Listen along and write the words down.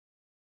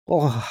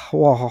Hello.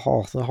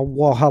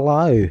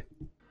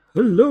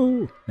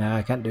 Hello. Nah,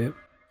 I can't do it.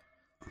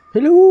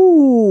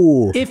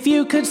 Hello. If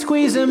you could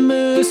squeeze a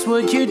moose,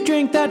 would you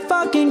drink that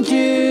fucking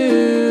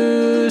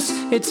juice?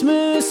 It's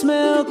moose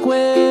milk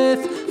with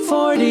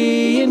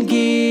 40 and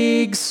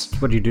gigs.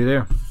 What do you do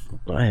there?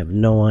 I have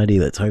no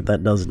idea. Let's hope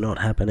that does not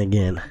happen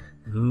again.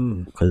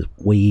 Because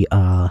we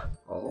are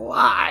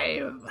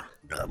Live.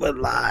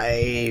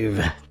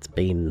 alive. It's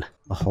been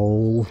a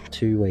whole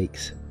 2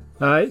 weeks.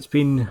 It's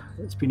been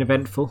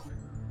eventful.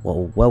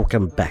 Well,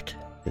 welcome back.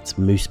 It's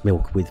Moose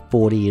Milk with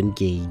 40 and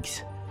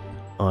gigs.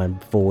 I'm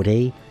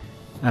 40.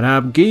 And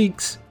I'm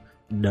Geeks.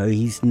 No,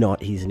 he's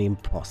not. He's an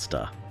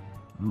imposter.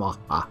 No,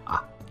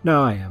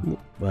 I am.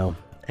 Well,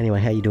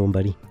 anyway, how you doing,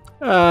 buddy?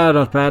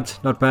 Not bad.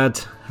 Not bad.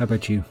 How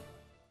about you?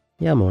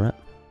 Yeah, I'm alright.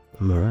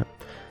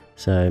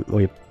 So,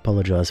 we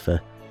apologise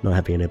for not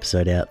having an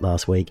episode out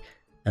last week.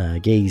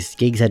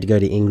 Gigs had to go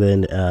to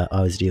England.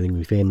 I was dealing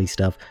with family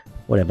stuff.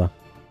 Whatever.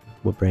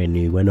 We're brand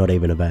new. We're not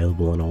even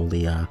available on all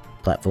the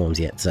platforms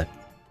yet. So,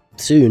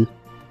 soon.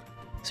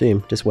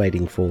 Just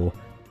waiting for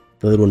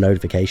the little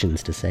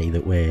notifications to say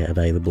that we're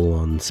available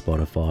on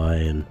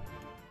Spotify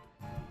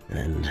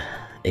and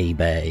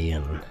eBay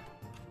and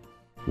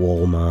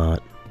Walmart,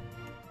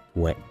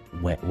 Wet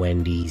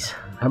Wendy's.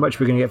 How much are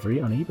we going to get for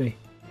it on eBay?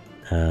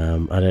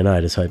 I don't know.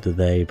 I just hope that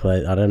they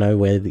play. I don't know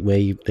where they're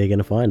going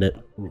to find it.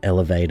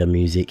 Elevator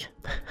music.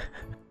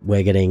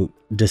 We're getting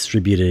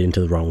distributed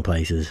into the wrong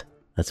places.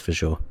 That's for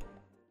sure.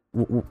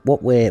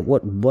 What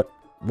do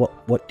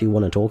you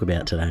want to talk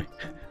about today?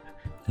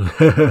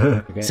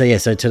 Okay.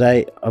 So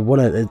today I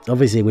want to.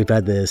 Obviously, we've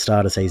had the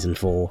start of season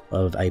 4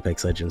 of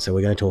Apex Legends, so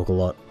we're going to talk a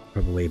lot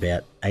probably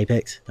about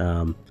Apex,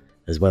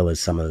 as well as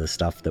some of the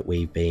stuff that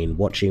we've been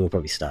watching. We'll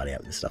probably start out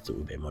with the stuff that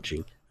we've been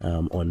watching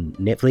on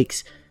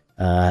Netflix.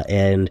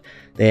 And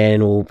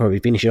then we'll probably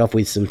finish it off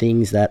with some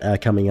things that are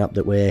coming up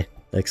that we're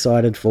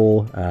excited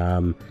for,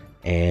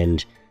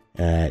 and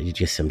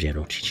just some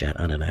general chit chat.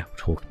 I don't know.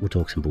 We'll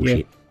talk some bullshit.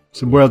 Yeah.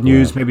 Some world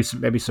news,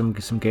 maybe some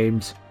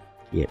games.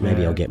 Yeah,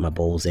 maybe I'll get my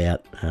balls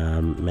out.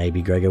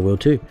 Maybe Gregor will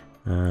too.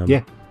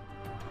 Yeah.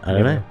 I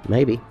don't know.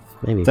 Maybe.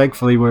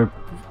 Thankfully, we're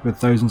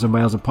thousands of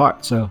miles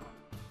apart, so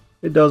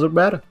it doesn't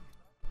matter.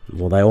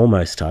 Well, they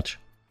almost touch.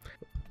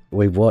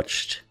 We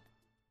watched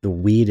the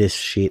weirdest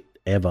shit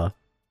ever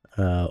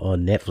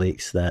on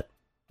Netflix.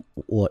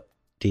 What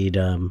did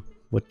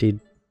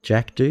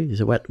Jack do? Is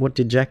it what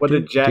did Jack do? What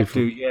did Jack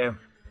do? Yeah,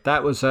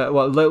 that was a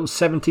little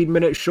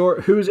 17-minute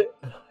short. Who was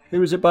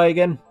it by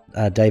again?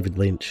 David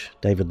Lynch.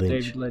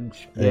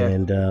 Yeah.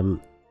 And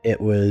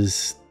it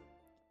was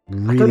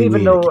really I don't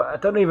even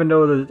weird.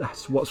 know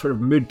what sort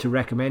of mood to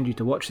recommend you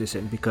to watch this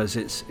in, because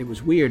it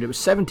was weird. It was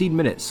 17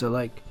 minutes, so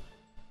like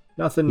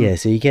nothing. Yeah,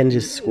 so you can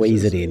just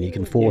squeeze it in. You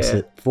can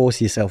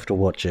force yourself to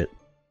watch it.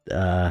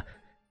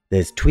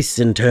 There's twists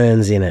and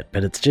turns in it,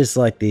 but it's just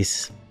like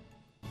this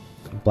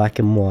black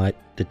and white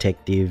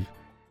detective.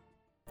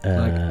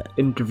 Like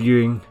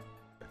interviewing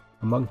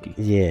a monkey.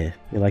 Yeah,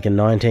 like a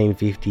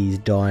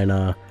 1950s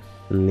diner,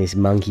 and this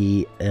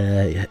monkey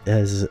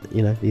is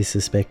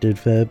suspected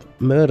for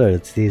murder.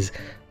 It's this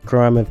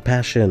crime of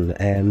passion,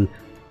 and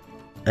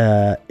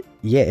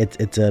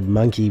it's a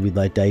monkey with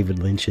like David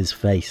Lynch's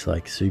face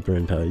like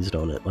superimposed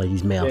on it, like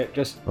his mouth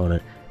on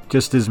it.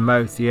 Just his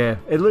mouth, yeah.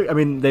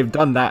 They've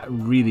done that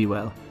really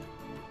well.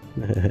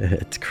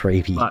 It's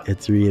creepy. But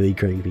it's really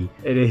creepy.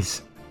 It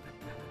is.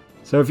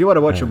 So if you want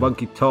to watch a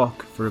monkey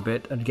talk for a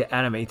bit and get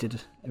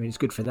animated, it's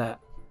good for that.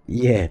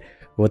 Yeah.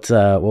 What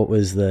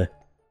was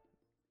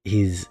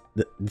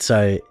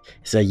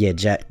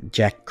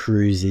Jack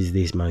Cruz is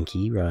this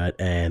monkey, right?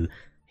 And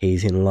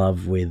he's in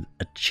love with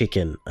a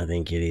chicken, I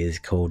think it is,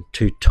 called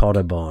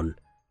Tutottabon.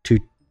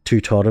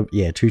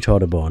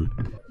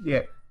 Tutottabon.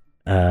 Yeah.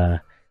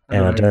 And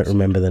I don't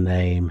remember the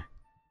name.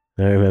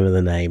 I don't remember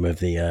the name of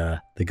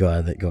the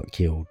guy that got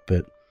killed, but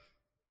it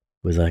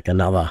was like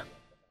another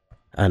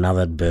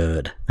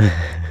bird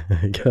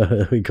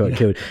we got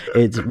killed.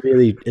 It's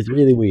really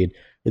weird,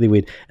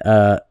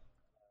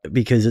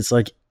 because it's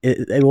like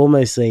it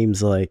almost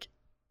seems like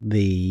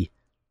the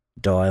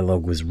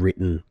dialogue was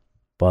written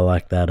by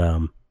like that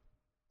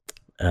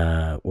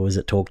what was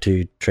it,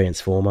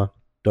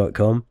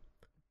 talktotransformer.com,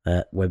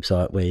 that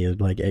website where you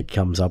like it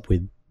comes up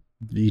with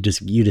you just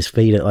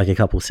feed it like a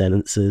couple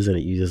sentences and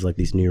it uses like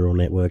this neural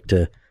network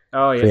to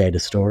create a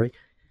story.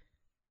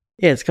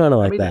 Yeah, it's kind of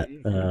like that.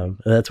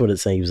 That's what it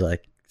seems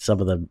like.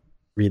 Some of the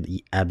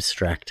really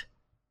abstract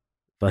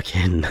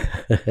fucking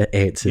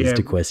answers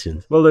to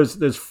questions. Well,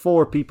 there's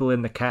 4 people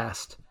in the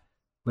cast,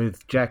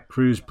 with Jack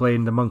Cruz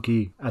playing the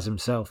monkey as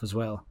himself as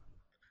well.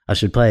 I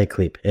should play a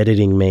clip.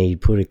 Editing me,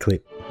 put a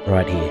clip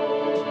right here.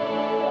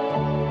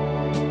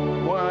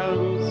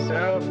 Once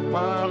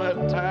upon a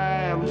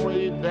time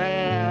we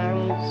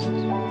danced.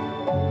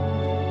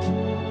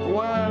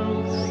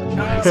 Once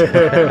upon a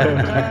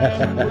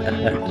time we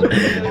took a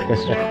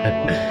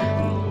chance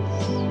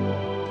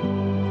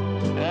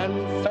and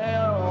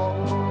fell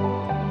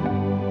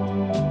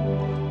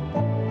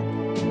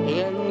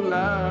in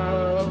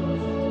love.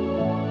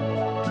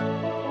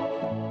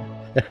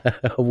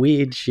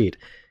 Weird shit.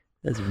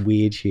 That's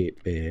weird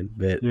shit, man.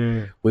 But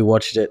Yeah. we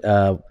watched it.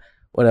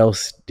 What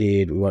else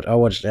did we watch? I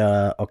watched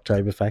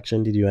October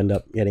Faction. Did you end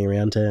up getting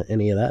around to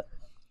any of that?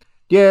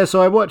 Yeah,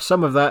 so I watched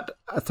some of that.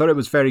 I thought it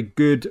was very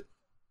good,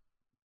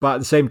 but at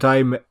the same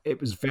time, it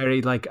was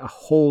very like a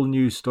whole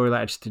new story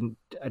that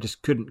I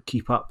just couldn't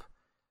keep up.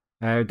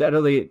 That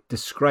really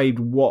described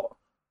what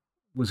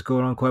was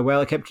going on quite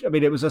well.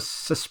 It was a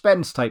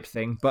suspense type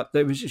thing, but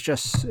it was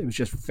just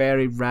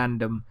very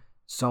random.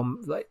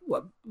 Not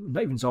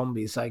even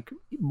zombies, like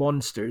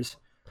monsters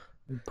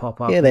would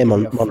pop up. Yeah, they're and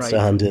give you a monster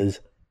fright.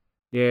 hunters.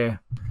 Yeah,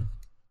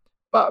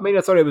 but I mean,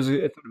 I thought it was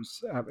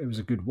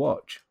a good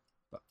watch.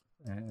 But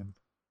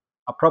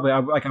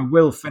I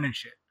will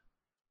finish it.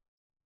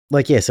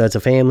 Like, yeah, so it's a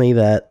family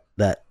that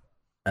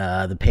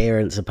the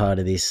parents are part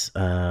of this.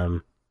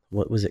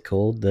 What was it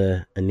called?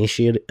 The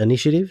initiative.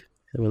 Is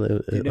that what I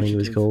think it was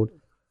Initiative. called,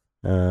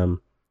 or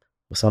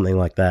something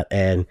like that.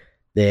 And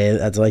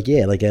that's like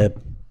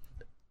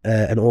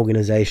an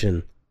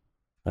organization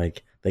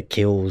like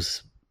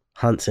that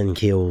hunts and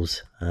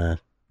kills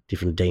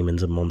different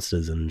demons and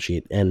monsters and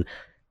shit. And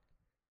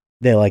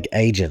they're like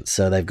agents,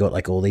 so they've got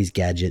like all these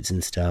gadgets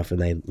and stuff, and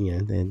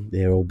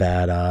they're all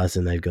badass,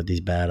 and they've got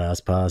these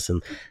badass pass,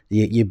 and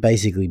you're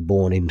basically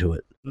born into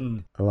it.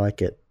 Mm. I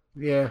like it.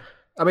 Yeah,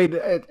 I mean,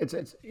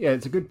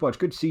 it's a good watch,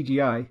 good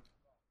CGI,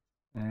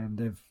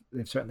 and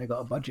they've certainly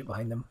got a budget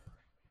behind them.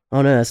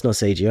 Oh no, that's not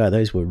CGI.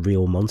 Those were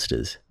real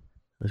monsters.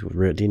 Those were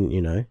real. Didn't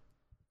you know?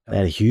 They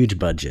had a huge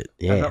budget.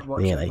 Yeah, not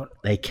watched yeah. it,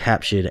 but- They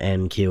captured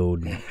and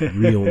killed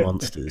real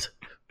monsters.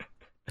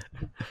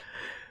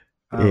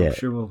 I'm Yeah.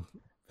 sure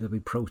there'll be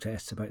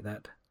protests about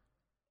that.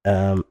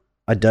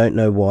 I don't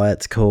know why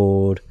it's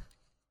called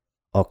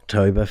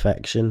October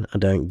Faction. I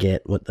don't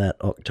get what that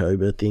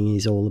October thing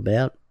is all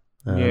about.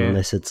 Yeah.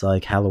 Unless it's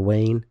like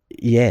Halloween.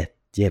 Yeah,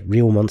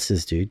 real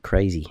monsters, dude.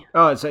 Crazy.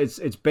 Oh,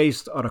 it's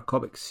based on a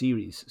comic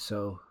series,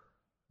 so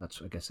I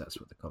guess that's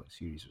what the comic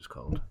series was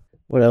called.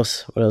 What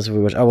else? What else have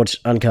we watched? I watched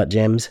Uncut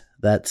Gems.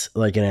 That's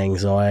like an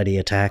anxiety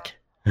attack.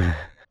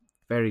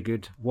 Very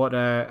good. What?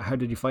 How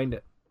did you find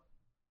it?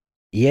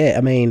 Yeah,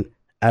 I mean,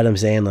 Adam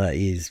Sandler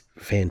is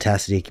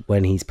fantastic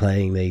when he's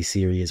playing these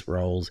serious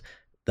roles,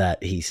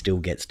 that he still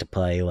gets to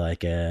play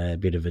like a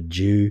bit of a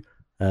Jew,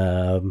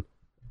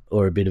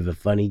 or a bit of a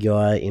funny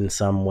guy in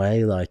some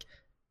way. Like,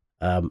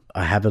 I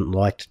haven't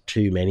liked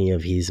too many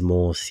of his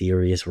more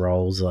serious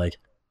roles. Like,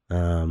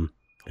 I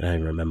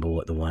don't remember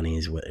what the one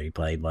is where he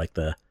played like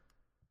the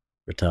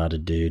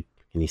retarded dude.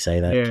 Can you say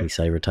that? Yeah. Can you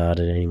say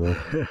retarded anymore?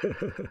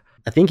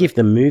 I think if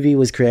the movie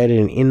was created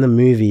and in the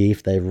movie,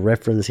 if they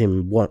reference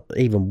him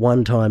even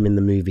one time in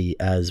the movie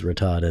as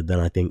retarded, then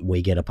I think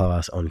we get a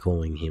pass on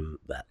calling him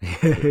that,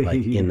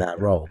 like in that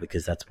role,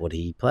 because that's what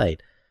he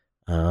played.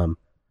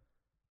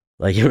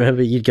 Like, you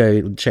remember, you'd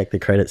go check the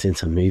credits in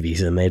some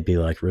movies and they'd be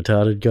like,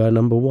 retarded guy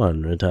number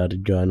 1,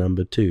 retarded guy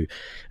number 2.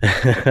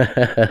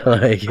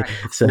 Like,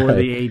 so, Before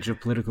the age of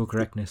political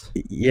correctness.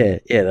 yeah,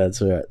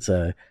 that's right.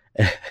 So,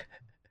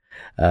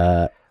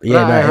 I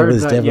it heard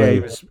was that,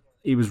 definitely...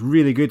 he was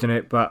really good in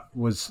it, but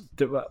has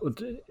the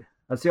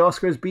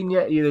Oscars been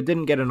yet? He either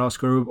didn't get an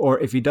Oscar, or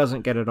if he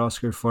doesn't get an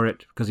Oscar for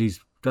it, because he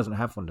doesn't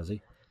have one, does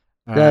he?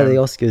 No, the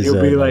Oscars he'll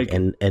are be like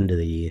like- end of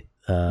the year.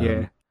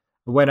 Yeah.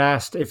 When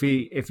asked if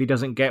he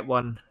doesn't get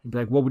one, he'd be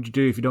like, "What would you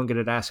do if you don't get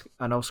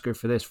an Oscar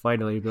for this?"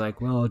 Finally, he'd be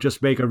like, "Well, I'll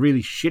just make a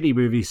really shitty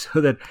movie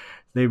so that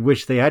they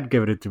wish they had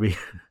given it to me."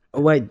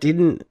 Oh, wait,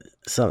 didn't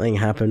something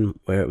happen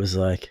where it was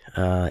like,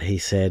 he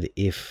said,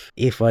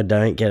 if I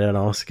don't get an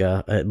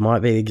Oscar, it might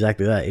be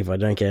exactly that. If I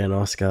don't get an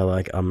Oscar,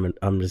 like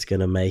I'm just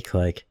gonna make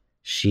like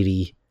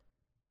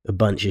a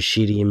bunch of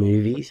shitty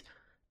movies.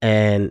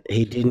 And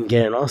he didn't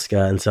get an Oscar,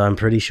 and so I'm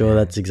pretty sure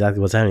that's exactly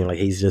what's happening. Like,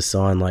 he's just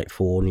signed like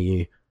 4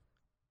 new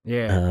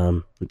Yeah,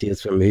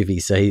 deals for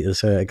movies. So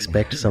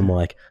expect some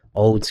like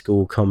old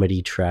school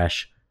comedy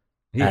trash,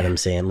 Adam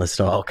Sandler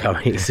style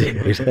comedy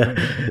series.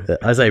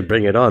 I say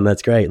bring it on.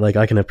 That's great. Like,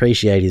 I can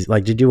appreciate his,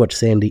 like, did you watch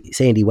Sandy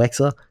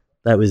Wexler?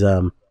 That was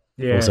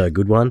yeah. also a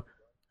good one.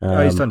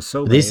 He's done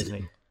so many, this- isn't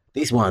he?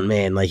 This one,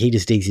 man, like, he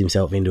just digs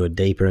himself into a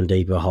deeper and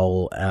deeper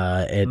hole.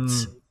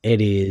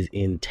 It is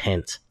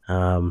intense.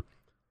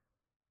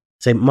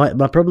 See,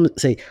 my problem.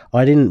 See,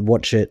 I didn't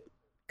watch it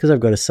because I've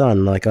got a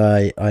son. Like,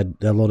 I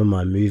a lot of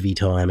my movie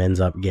time ends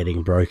up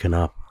getting broken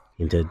up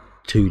into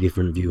 2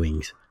 different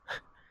viewings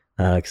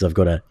because I've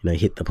got to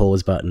hit the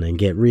pause button and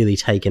get really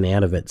taken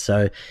out of it.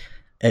 So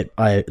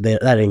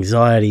that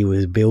anxiety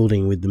was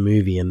building with the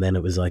movie, and then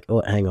it was like,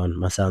 oh, hang on,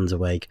 my son's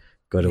awake.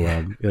 Got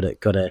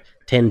to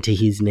tend to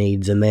his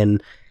needs, and then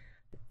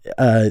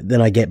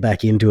I get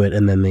back into it,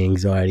 and then the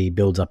anxiety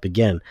builds up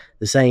again.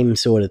 The same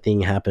sort of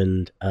thing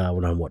happened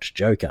when I watched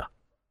Joker,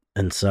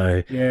 and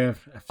so Yeah,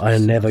 I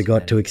never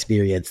got to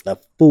experience the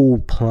full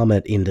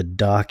plummet into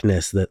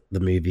darkness that the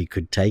movie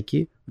could take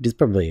you, which is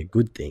probably a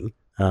good thing.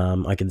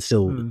 I can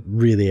still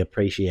really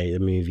appreciate the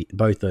movie,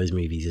 both those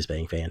movies, as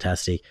being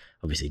fantastic.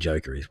 Obviously,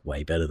 Joker is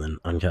way better than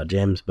Uncut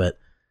Gems, but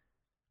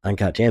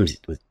Uncut Gems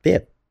was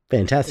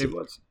fantastic. It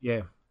was,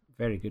 yeah,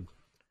 very good.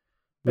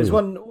 There's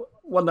one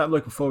one that I'm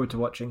looking forward to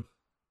watching.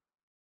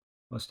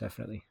 Most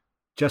definitely.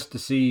 Just to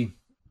see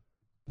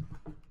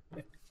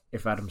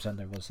if Adam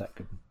Sandler was that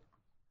good.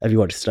 Have you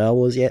watched Star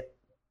Wars yet?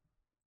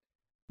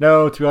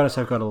 No, to be honest,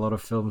 I've got a lot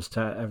of films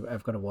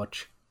I've got to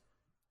watch.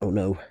 Oh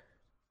no.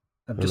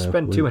 I've just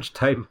spent too much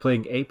time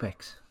playing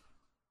Apex.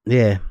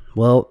 Yeah,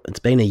 well, it's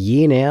been a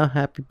year now.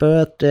 Happy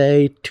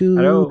birthday to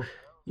Hello.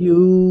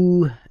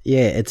 you.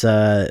 Yeah, it's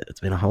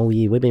been a whole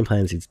year. We've been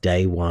playing since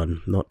day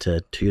one, not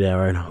to toot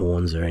our own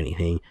horns or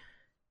anything.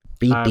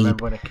 Beep I beep.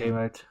 remember when it came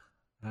out.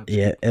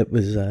 Yeah, it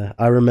was.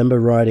 I remember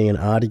writing an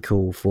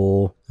article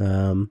for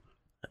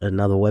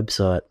another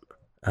website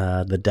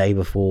the day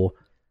before,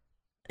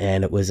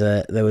 and there was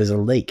a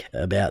leak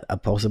about a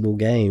possible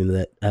game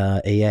that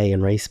EA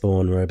and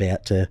Respawn were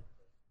about to.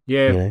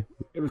 Yeah, You know,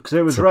 because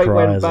it was right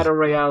when surprise. Battle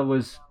Royale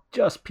was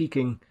just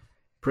peaking,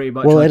 pretty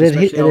much. well, like, it had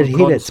hit especially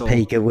on its console.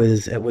 peak. It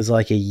was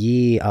like a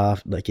year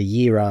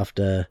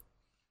after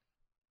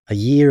a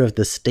year of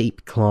the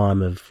steep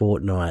climb of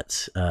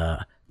Fortnite's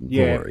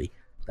Yeah. glory.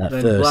 That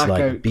Then first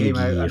Blackout like big came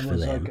out year and for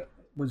was them.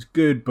 was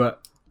good,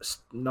 but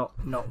not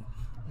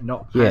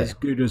Yeah. as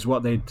good as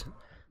what they'd.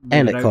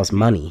 And made it out costs to be.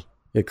 money.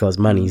 It costs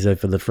money. So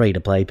for the free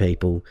to play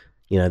people,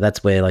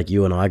 that's where like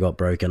you and I got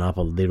broken up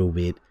a little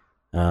bit,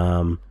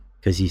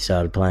 because you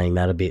started playing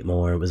that a bit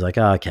more. It was like,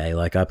 oh, okay,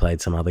 like I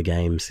played some other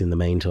games in the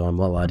meantime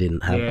while I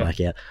didn't have Yeah.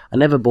 Blackout. I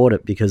never bought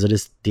it because I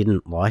just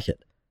didn't like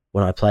it.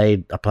 When I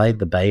played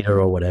the beta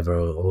or whatever,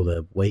 or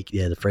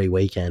the free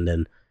weekend,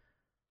 and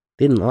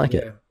didn't like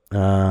it. Yeah.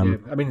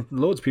 I mean,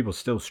 loads of people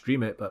still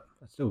stream it, but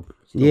I still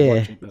Yeah,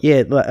 watch it. But...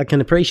 yeah, like, I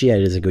can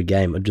appreciate it as a good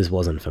game. It just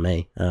wasn't for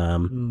me.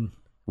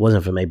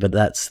 Wasn't for me, but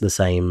that's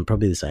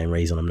probably the same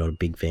reason I'm not a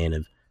big fan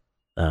of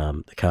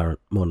the current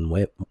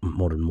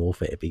modern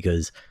warfare,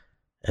 because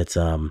it's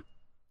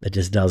it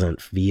just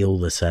doesn't feel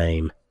the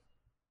same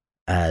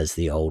as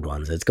the old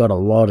ones. It's got a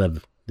lot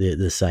of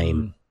the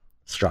same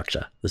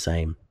structure, the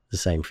same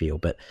feel,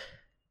 but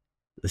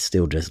there's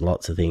still just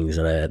lots of things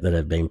that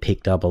have been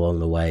picked up along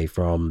the way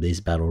from this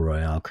battle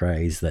royale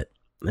craze that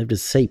they've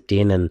just seeped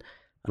in, and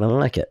I don't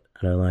like it.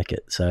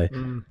 So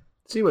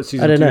see what I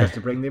season don't 2 know. has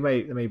to bring. They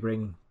may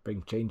bring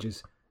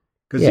changes,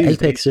 because Yeah, these Apex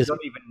days you just-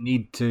 don't even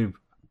need to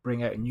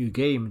bring out a new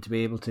game to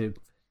be able to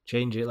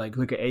change it. Like,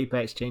 look at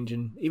Apex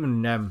changing.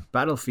 Even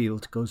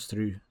Battlefield goes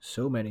through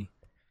so many.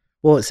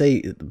 Well,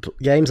 see,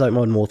 games like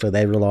Modern Warfare,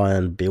 they rely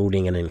on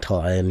building an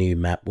entire new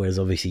map, whereas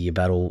obviously your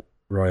battle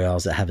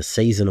royales that have a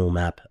seasonal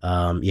map,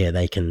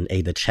 they can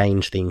either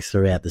change things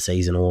throughout the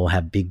season or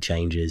have big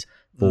changes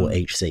for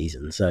each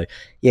season. So,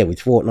 yeah,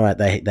 with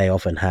Fortnite, they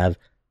often have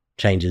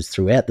changes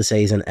throughout the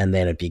season and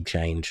then a big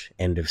change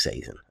end of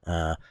season.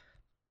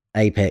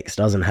 Apex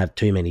doesn't have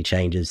too many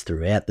changes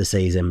throughout the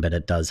season, but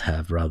it does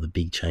have rather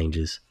big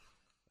changes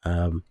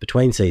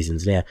between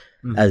seasons. Now,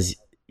 as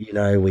you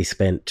know, we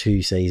spent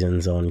 2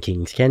 seasons on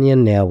Kings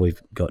Canyon. Now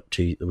we've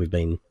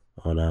been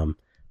on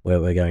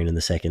where we're going in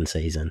the second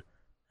season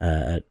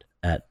at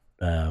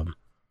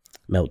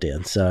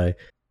Meltdown. So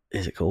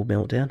is it called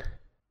Meltdown?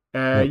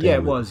 Yeah, Meltdown.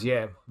 it was.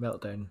 Yeah,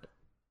 Meltdown.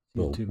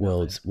 Well, Season 2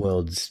 Meltdown.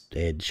 World's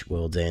Edge,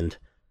 World's End.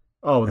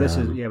 Oh, this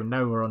is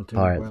now we're on to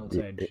Pirate- World's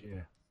Edge.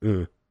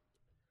 Yeah.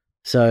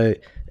 So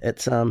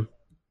it's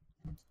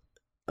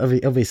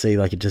obviously,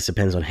 like, it just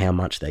depends on how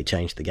much they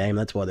change the game.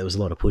 That's why there was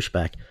a lot of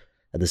pushback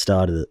at the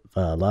start of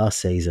the last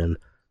season,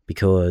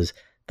 because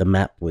the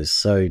map was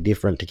so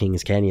different to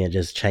Kings Canyon. It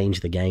just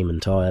changed the game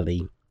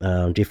entirely.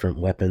 Different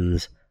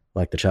weapons,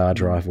 like the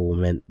charge rifle,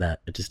 meant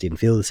that it just didn't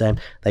feel the same.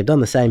 They've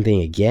done the same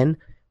thing again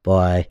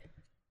by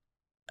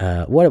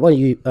why don't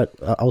you?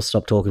 I'll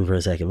stop talking for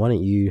a second. Why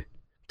don't you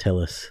tell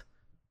us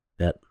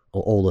about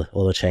all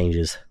the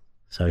changes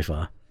so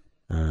far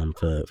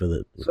for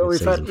the So we've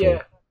season had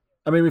 4?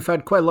 I mean, we've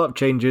had quite a lot of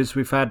changes.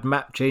 We've had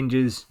map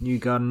changes, new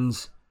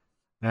guns,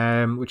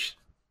 which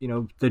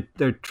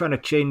they're trying to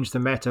change the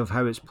meta of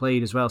how it's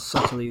played as well,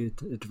 subtly,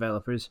 the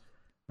developers.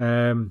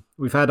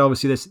 We've had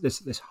obviously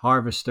this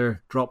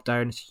harvester drop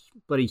down. It's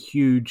bloody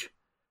huge,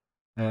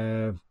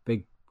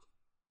 big.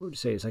 What would you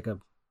say? It's like a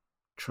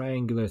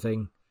triangular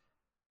thing,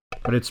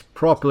 but it's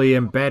properly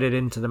embedded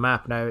into the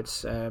map now.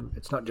 It's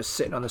not just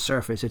sitting on the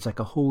surface. It's like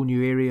a whole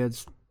new area.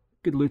 It's a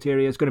good loot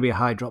area. It's going to be a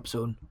high drop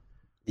zone.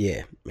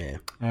 Yeah.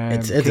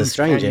 It's a Kings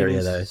strange Canyon area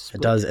is though.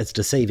 split. It's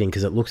deceiving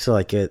because it looks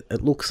like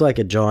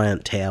a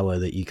giant tower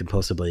that you can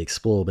possibly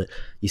explore, but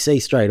you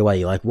see straight away,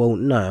 you're like, well,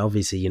 no,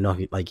 obviously you're not.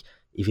 Like,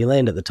 if you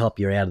land at the top,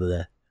 you're out of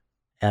the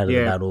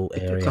battle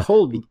area. It's a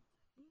whole different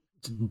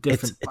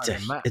It's part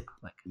of the map.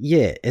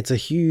 it's a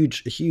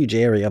huge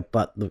area,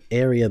 but the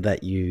area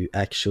that you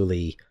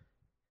actually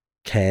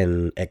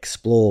can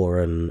explore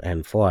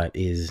and fight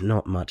is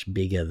not much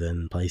bigger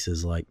than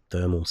places like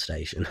Thermal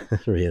Station,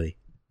 really.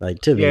 Like,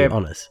 to be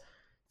honest,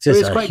 So just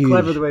it's a quite huge,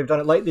 clever the way they've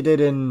done it, like they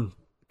did in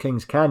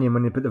Kings Canyon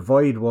when they put the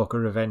Void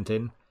Walker event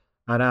in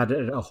and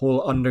added a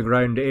whole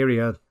underground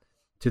area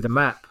to the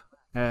map.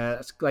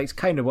 It's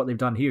kind of what they've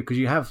done here, because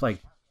you have like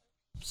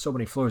so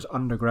many floors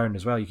underground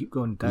as well. You keep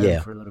going down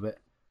for a little bit.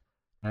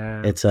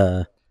 It's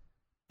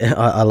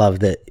I love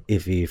that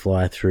if you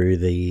fly through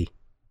the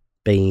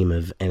beam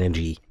of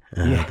energy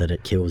that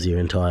it kills your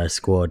entire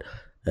squad,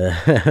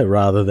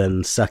 rather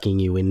than sucking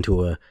you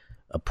into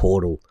a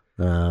portal.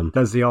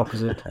 Does the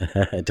opposite.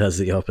 It does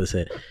the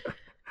opposite.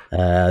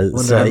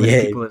 Wonder how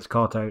many people it's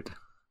caught out.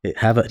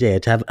 Have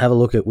a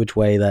look at which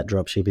way that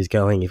dropship is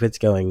going. If it's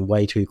going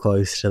way too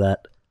close to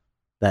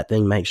that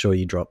thing, make sure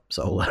you drop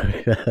solo.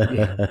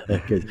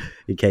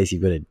 In case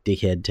you've got a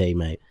dickhead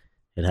teammate,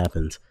 it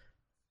happens.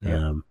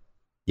 So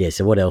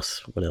what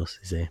else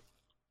is there?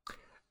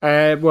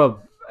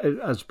 Well,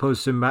 as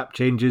opposed to map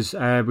changes,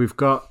 we've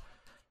got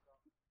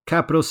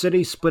Capital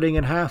City splitting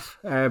in half.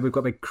 We've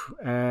got a big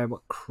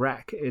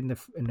crack in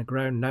the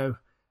ground now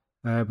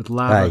with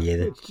lava.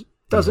 It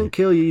doesn't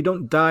kill you. You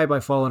don't die by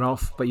falling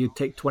off, but you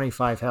take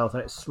 25 health,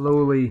 and it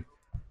slowly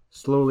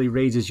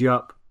raises you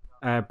up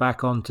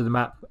back onto the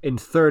map in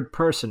third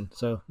person.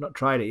 So not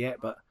tried it yet,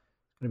 but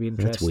it's going to be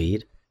interesting. That's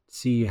weird. To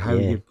see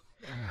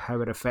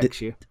how it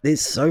affects you.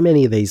 There's so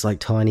many of these like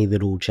tiny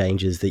little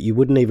changes that you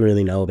wouldn't even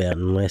really know about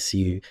unless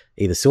you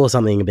either saw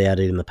something about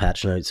it in the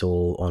patch notes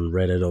or on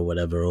Reddit or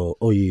whatever,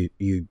 or you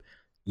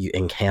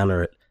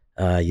encounter it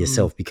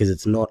yourself, because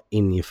it's not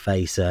in your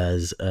face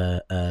as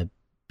a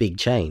big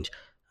change.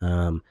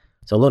 So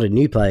a lot of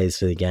new players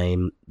to the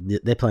game,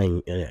 they're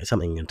playing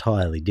something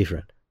entirely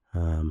different.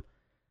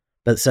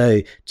 But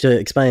so to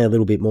explain a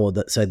little bit more,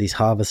 so this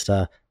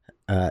harvester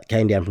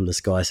came down from the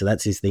sky. So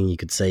that's this thing you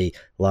could see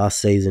last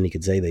season. You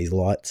could see these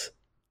lights.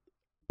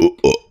 You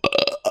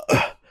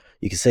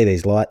could see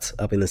these lights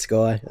up in the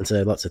sky, and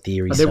so lots of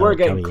theories. And they were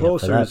getting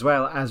closer as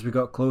well as we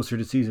got closer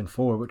to season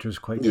 4, which was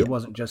quite good. It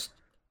wasn't just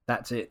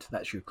that's it,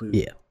 that's your clue.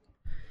 Yeah.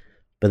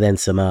 But then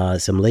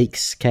some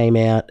leaks came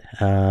out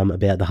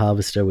about the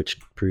harvester, which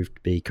proved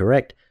to be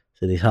correct.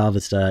 So this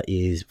harvester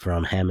is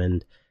from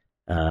Hammond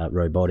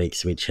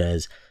Robotics, which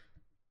has,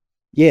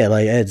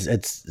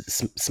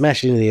 it's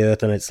smashed into the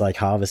earth and it's like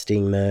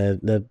harvesting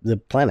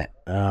the planet.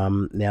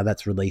 Now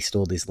that's released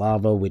all this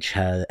lava, which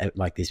has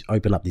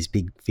opened up this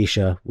big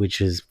fissure,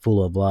 which is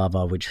full of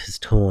lava, which has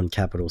torn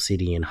Capital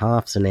City in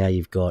half. So now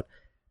you've got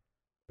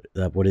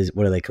what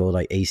are they called?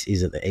 Like east?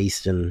 Is it the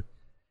eastern?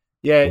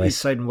 Yeah, west, east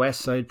side and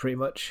west side, pretty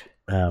much.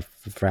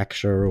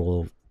 Fracture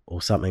or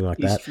something like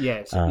east, that. Yeah,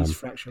 it's east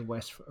fracture,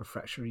 west or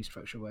fracture, east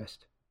fracture,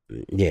 west.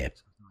 Yeah.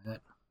 Something like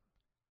that.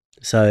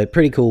 So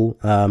pretty cool.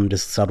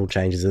 Just subtle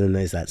changes, and then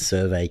there's that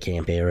survey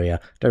camp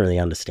area. Don't really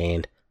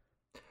understand.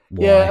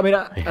 Yeah, I mean,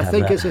 I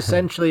think it's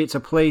essentially it's a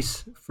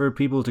place for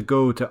people to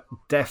go to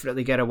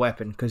definitely get a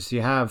weapon, because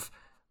you have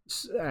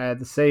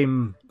the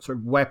same sort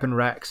of weapon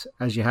racks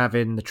as you have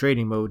in the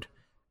training mode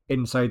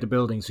inside the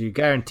building, so you're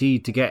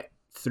guaranteed to get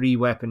 3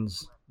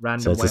 weapons,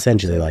 random. So it's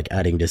essentially like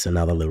adding just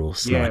another little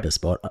sniper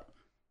spot.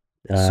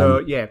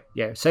 So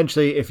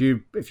essentially, if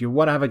you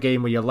want to have a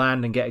game where you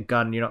land and get a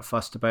gun, you're not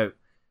fussed about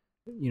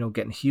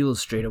getting heals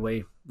straight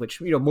away,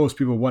 which most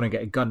people want to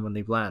get a gun when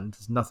they land.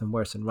 There's nothing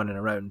worse than running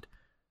around.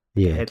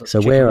 Yeah.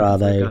 So where are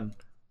they?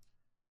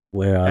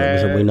 Where are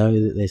they? So we know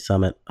that there's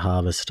some at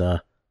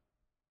Harvester.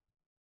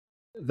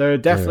 They're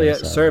definitely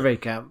at Survey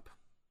Camp.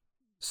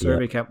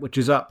 Camp, which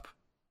is up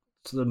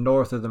to the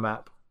north of the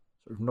map,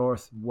 sort of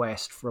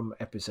northwest from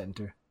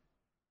Epicenter.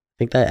 I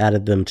think they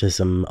added them to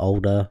some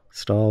older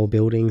style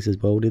buildings as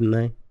well, didn't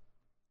they?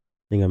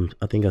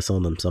 I think I saw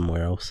them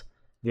somewhere else.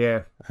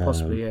 Yeah,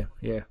 possibly.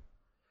 Yeah.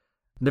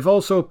 They've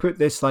also put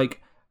this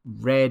like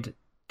red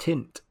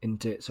tint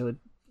into it, so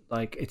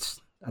like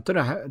it's I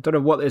don't know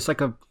what it's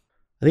like a.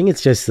 I think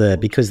it's just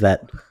because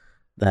that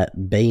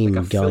beam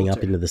like going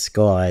up into the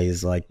sky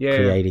is like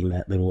creating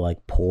that little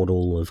like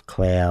portal of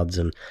clouds,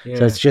 and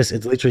so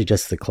it's literally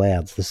just the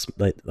clouds. This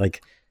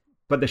like.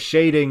 But the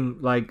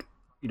shading, like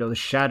the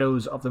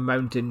shadows of the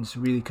mountains,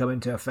 really come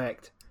into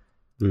effect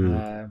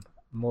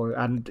more,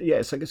 and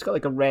it's got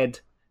like a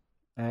red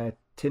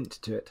tint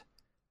to it.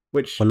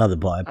 Which another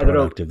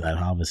byproduct of that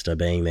harvester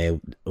being there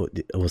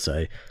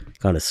also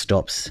kind of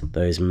stops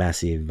those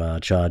massive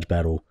charge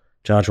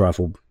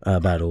rifle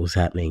battles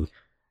happening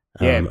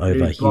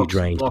over a huge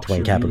range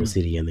between Capital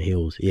City and the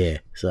hills. Yeah,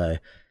 so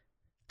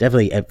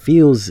definitely it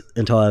feels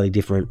entirely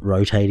different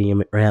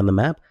rotating around the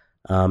map.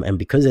 And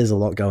because there's a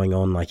lot going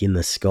on, like in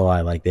the sky,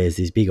 like there's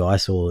this big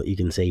eyesore that you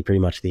can see pretty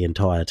much the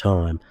entire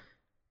time.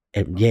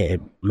 It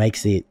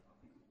makes it.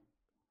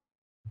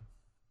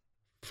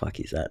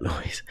 Fuck is that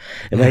noise?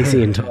 It makes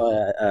the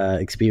entire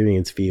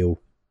experience feel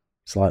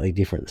slightly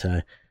different. So,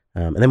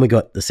 and then we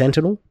got the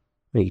Sentinel.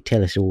 Will you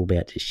tell us all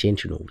about the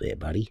Sentinel there,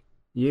 buddy?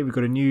 Yeah, we've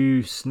got a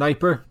new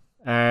sniper.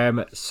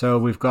 So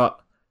we've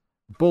got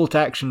bolt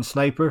action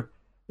sniper.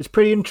 It's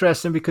pretty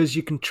interesting because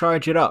you can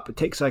charge it up. It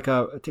takes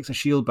a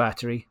shield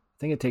battery. I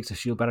think it takes a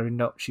shield battery,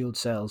 not shield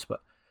cells,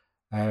 but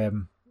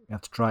you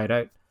have to try it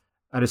out.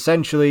 And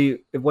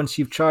essentially, once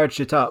you've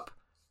charged it up,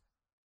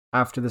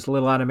 after this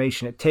little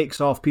animation, it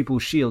takes off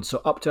people's shields, so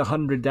up to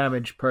 100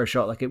 damage per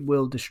shot. Like it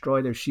will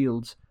destroy their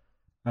shields,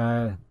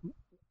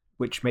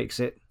 which makes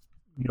it,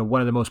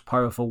 one of the most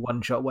powerful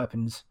one-shot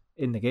weapons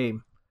in the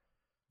game.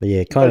 But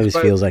yeah, it kind of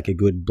just feels like a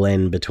good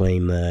blend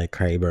between the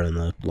Kraber and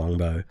the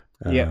longbow.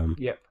 Yeah.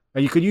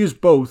 You could use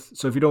both.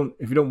 So if you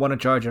don't want to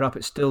charge it up,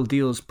 it still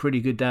deals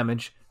pretty good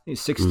damage.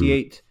 It's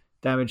 68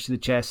 damage to the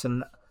chest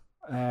and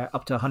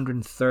up to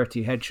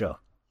 130 headshot.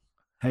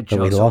 But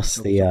we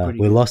lost the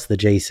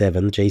G7.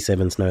 The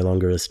G7's no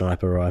longer a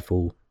sniper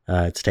rifle.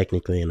 It's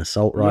technically an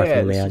assault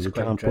rifle now. You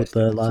can't put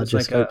the larger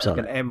scopes on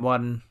it. Like an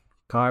M1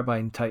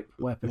 carbine type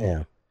weapon.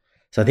 Yeah.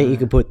 So I think you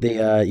can put the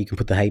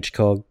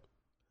HCOG,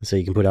 so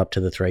you can put up to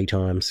the 3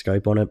 times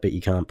scope on it, but you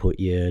can't put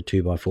your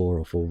 2x4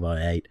 or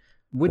 4x8.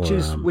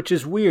 Which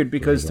is weird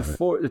because the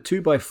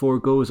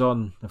 2x4 goes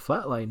on the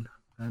flatline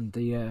and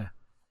the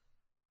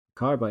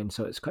carbine,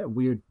 so it's quite a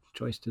weird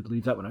choice to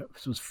leave that one out.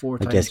 This was 4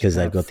 times. I guess because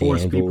they've got the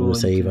angle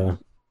receiver.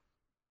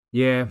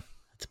 Yeah,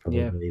 it's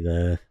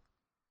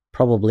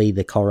probably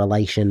the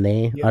correlation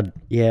there.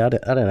 Yeah. I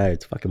don't know.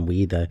 It's fucking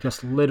weird though.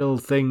 Just little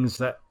things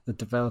that the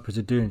developers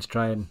are doing to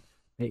try and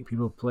make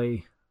people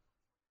play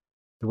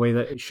the way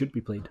that it should be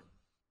played.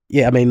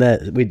 Yeah, I mean,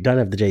 we don't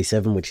have the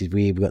G7, which is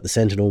weird. We've got the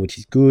Sentinel, which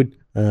is good.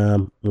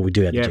 Well, we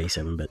do have the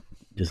G7, but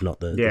just not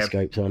the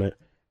scopes on it.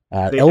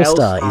 The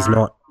L-Star is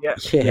not...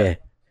 Yeah.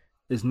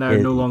 Is now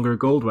no longer a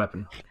gold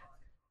weapon.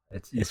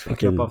 It's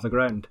picking up off the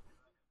ground.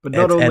 But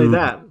not only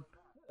that,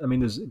 I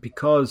mean,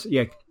 because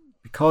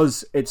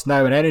it's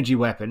now an energy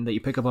weapon that you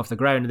pick up off the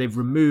ground, they've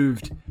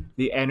removed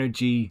the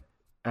energy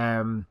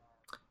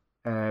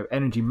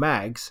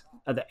mags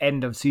at the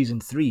end of Season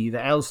 3.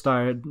 The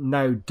L-Star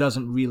now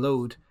doesn't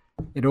reload.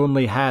 It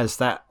only has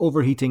that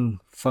overheating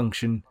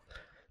function,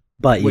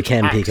 but you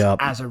can pick up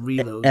as a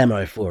reload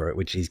ammo for it,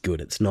 which is good.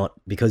 It's not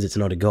because it's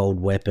not a gold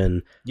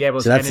weapon. Yeah,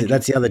 well, so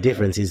that's the other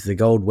difference is the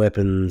gold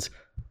weapons.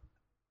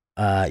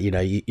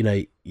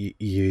 It's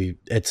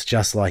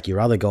just like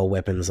your other gold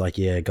weapons, like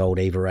your gold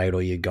Eva 8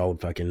 or your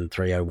gold fucking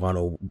 301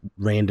 or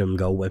random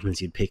gold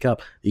weapons you'd pick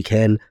up. You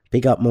can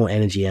pick up more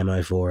energy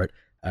ammo for it,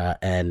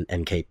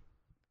 and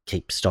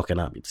keep stocking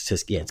up. It's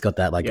just it's got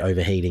that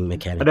overheating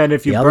mechanic. And then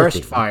if you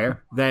burst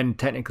fire, then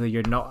technically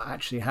you're not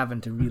actually having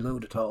to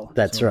reload at all.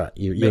 That's right.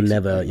 You'll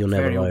never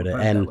load it,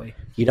 and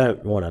you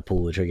don't want to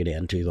pull the trigger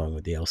down too long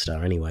with the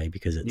L-Star anyway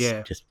because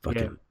it's just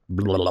fucking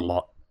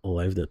all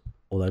over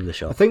the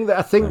shop.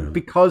 I think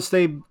because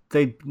they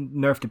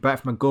nerfed it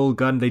back from a gold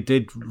gun, they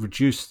did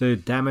reduce the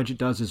damage it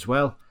does as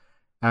well.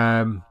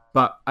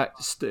 But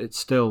it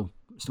still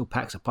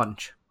packs a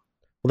punch.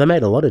 Well, they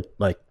made a lot of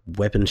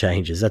weapon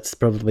changes. That's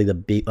probably the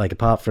big,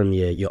 apart from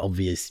your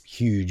obvious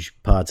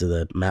huge parts of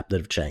the map that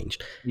have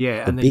changed.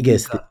 Yeah, the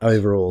biggest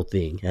overall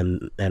thing,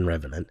 and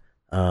Revenant.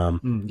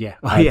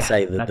 I'd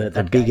say that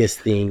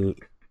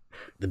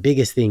the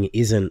biggest thing,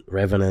 isn't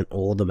Revenant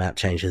or the map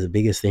changes. The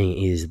biggest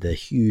thing is the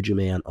huge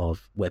amount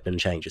of weapon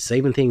changes. So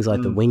even things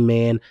like the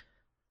Wingman.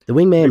 The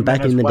Wingman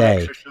back in the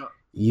day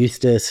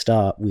used to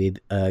start with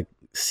a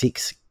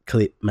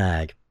 6-clip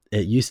mag.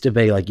 It used to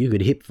be you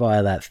could hip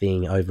fire that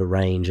thing over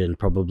range and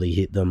probably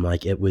hit them.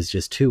 It was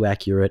just too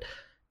accurate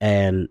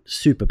and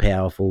super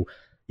powerful.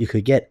 You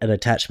could get an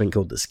attachment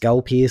called the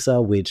Skull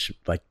Piercer, which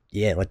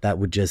that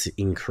would just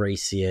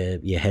increase your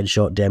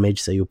headshot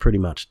damage. So you're pretty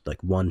much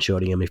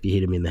one-shotting them if you hit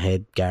them in the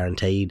head,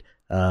 guaranteed.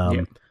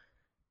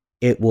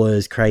 It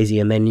was crazy.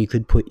 And then you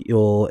could put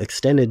your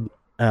extended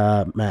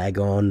mag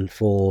on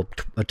for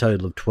a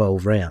total of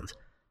 12 rounds.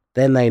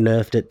 Then they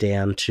nerfed it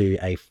down to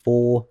a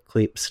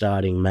 4-clip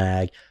starting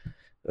mag,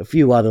 a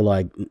few other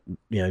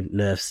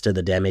nerfs to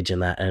the damage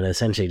and that, and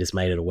essentially just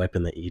made it a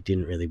weapon that you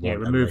didn't really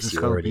want unless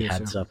you already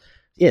had stuff.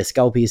 Yeah,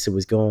 Skull Piercer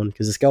was gone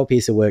because the Skull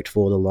Piercer worked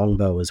for the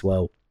longbow as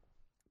well,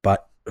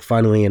 but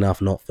funnily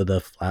enough, not for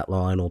the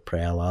flatline or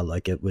prowler.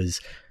 It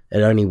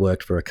only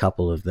worked for a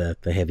couple of the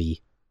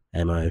heavy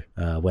ammo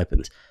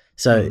weapons.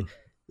 So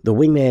the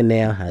Wingman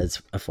now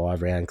has a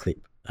 5-round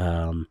clip.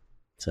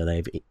 So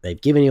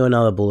they've given you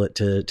another bullet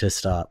to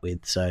start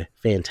with. So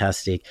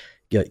fantastic.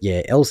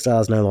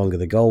 L-Star's no longer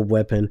the gold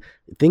weapon.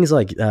 Things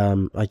like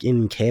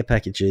in care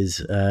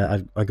packages,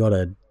 I got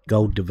a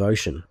gold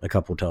Devotion a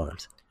couple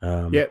times.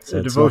 So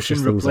the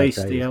Devotion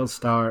replaced the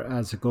L-Star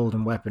as a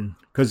golden weapon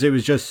because it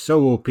was just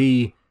so OP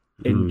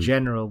in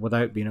general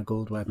without being a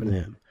gold weapon.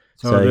 Yeah.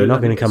 So you're not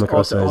going to come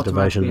across those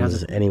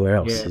Devotions anywhere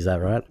else. Is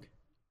that right?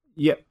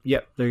 Yep.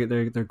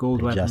 They're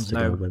gold weapons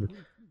now. Gold weapon.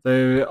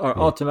 They are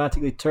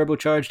automatically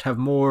turbocharged, have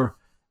more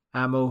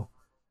ammo,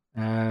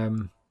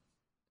 and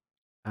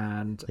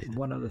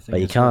one other thing.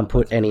 But you can't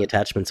put any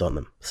attachments on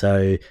them.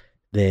 So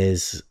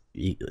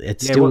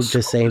it still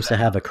just seems to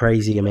have a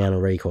crazy amount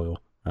of recoil.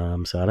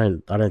 So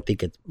I don't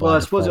think it's I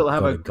suppose it'll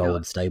have a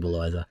gold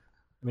stabilizer.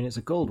 I mean, it's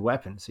a gold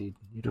weapon, so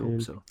you'd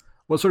hope so.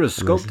 What sort of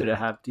scope did it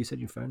have? You said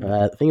you found it.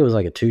 I think it was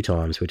a 2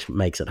 times, which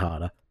makes it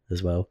harder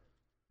as well.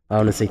 I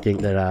honestly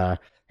think that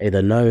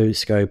either no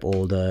scope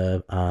or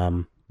the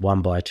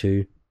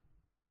 1x2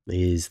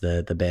 is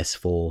the best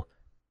for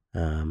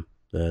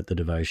the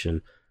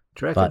Devotion.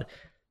 But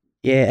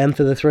and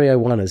for the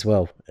 301 as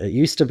well. It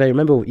used to be,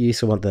 remember you used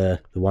to want the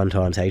 1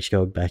 times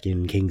HCOG back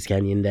in Kings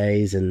Canyon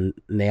days, and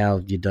now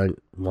you don't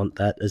want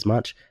that as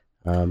much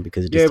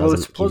because it just doesn't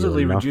it's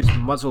supposedly reduced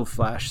muzzle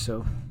flash,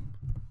 so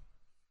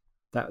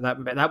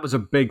that was a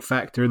big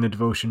factor in the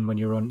Devotion when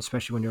you're on,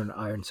 especially when you're on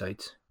iron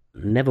sights.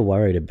 never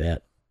worried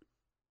about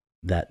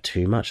that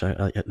too much.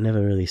 I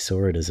never really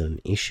saw it as an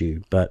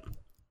issue, but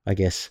I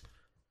guess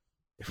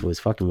if it was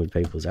fucking with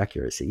people's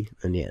accuracy,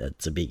 then yeah,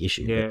 that's a big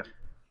issue. Yeah.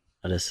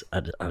 But I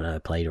don't know, I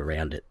played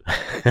around it.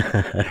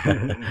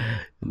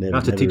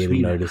 Not to teach really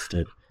me that. noticed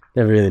it.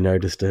 Never really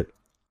noticed it.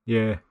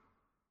 Yeah.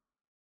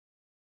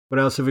 What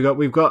else have we got?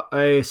 We've got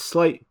a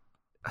slight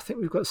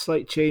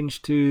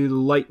change to the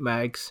light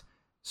mags.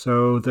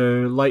 So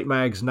the light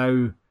mags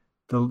now,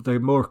 the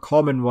more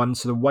common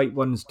ones, so the white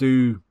ones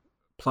do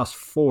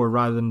 +4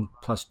 rather than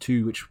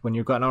 +2, which when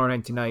you've got an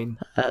R99,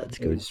 That's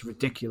good. it's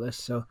ridiculous.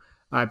 So,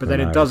 but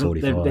then An it doesn't.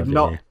 45, They've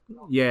not.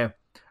 Yeah,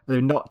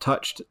 they've not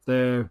touched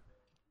the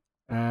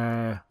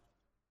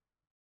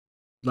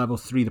level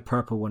 3, the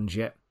purple ones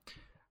yet.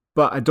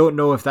 But I don't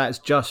know if that's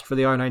just for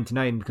the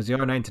R99 because the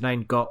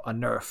R99 got a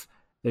nerf.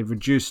 They've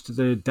reduced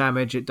the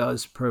damage it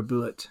does per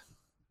bullet.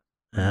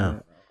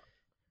 Oh.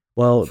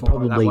 Well, for that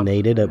probably one.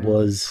 needed. It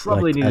was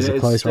Probably like, needed as it. a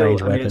It's close still-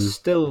 range I mean, weapon. it's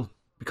still,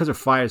 because it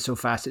fires so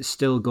fast, it's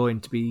still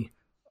going to be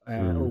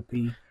OP.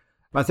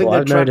 But I think Well,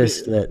 they're I've trying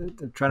noticed to, that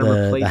they're trying to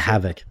the replace it.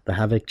 Havoc. The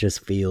Havoc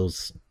just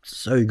feels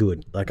so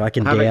good. Like I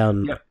can Havoc,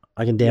 down yep.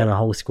 I can down a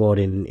whole squad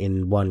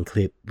in one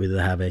clip with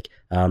the Havoc.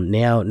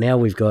 Now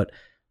we've got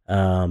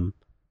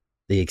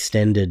the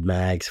extended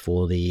mags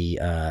for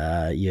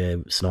the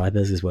your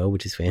snipers as well,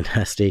 which is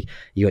fantastic.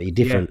 You got your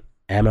different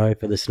ammo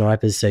for the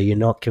snipers, so you're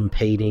not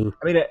competing.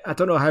 I mean, I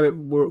don't know how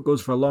it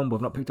goes for a longbow.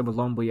 I've not picked up a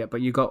longbow yet,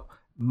 but you got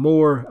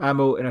more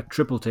ammo in a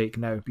triple take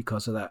now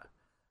because of that.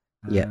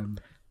 Yeah.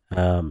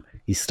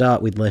 You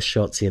start with less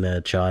shots in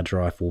a charge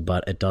rifle,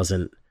 but it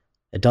doesn't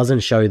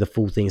show the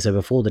full thing. So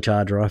before the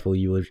charge rifle,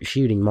 you were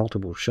shooting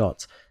multiple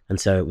shots, and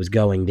so it was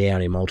going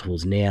down in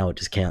multiples. Now it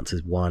just counts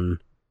as one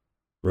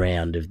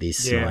round of this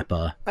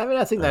sniper. I mean,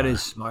 I think that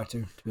is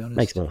smarter, to be honest.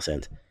 Makes more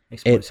sense.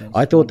 Makes more sense.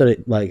 I thought that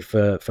it, like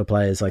for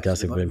players like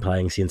us who've been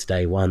playing since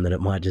day one, that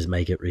it might just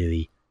make it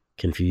really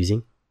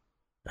confusing.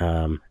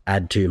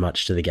 Add too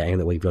much to the game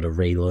that we've got to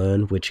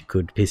relearn, which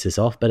could piss us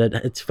off. But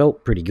it's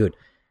felt pretty good.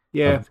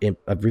 Yeah,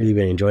 I've really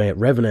been enjoying it.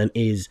 Revenant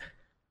is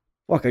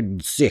fucking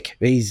sick.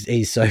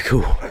 He's so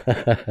cool.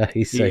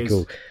 He's so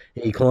cool.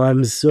 He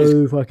climbs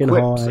so fucking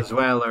quips high as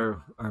well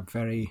are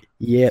very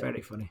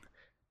very funny.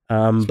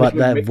 But Especially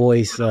that with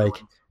voice, other like,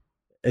 ones.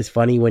 it's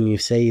funny when you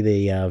see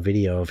the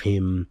video of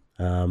him,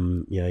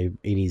 in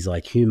his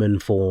like human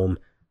form,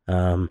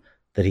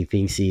 that he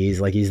thinks he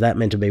is. Like, is that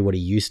meant to be what he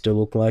used to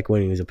look like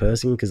when he was a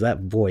person? Because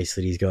that voice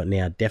that he's got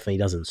now definitely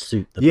doesn't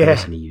suit the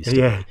person he used to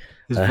be.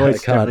 His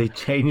voice definitely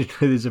changed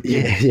with his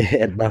appearance. Yeah,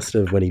 it must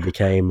have when he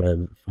became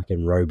a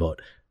fucking robot.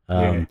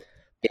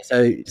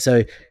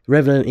 So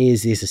Revenant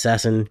is this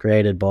assassin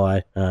created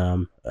by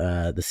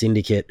the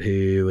Syndicate,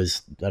 who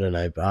was, I don't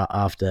know,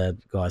 after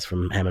guys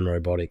from Hammond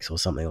Robotics or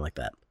something like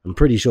that. I'm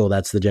pretty sure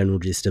that's the general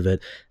gist of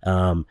it.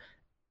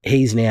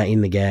 He's now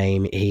in the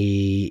game.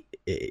 He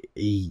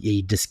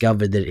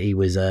discovered that he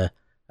was a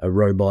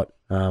robot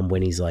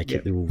when his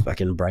little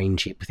fucking brain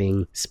chip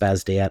thing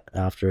spazzed out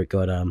after it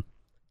got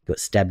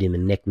stabbed in the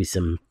neck with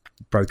some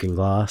broken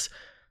glass.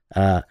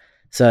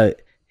 So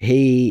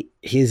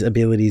his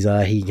abilities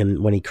are he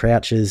can, when he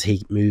crouches,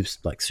 he moves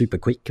like super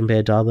quick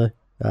compared to other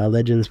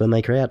legends when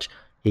they crouch.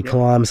 He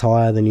climbs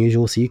higher than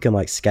usual, so you can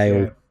like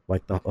scale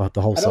like the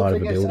whole side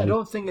of a building. I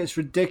don't think it's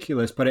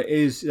ridiculous, but it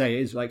is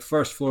like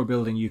first floor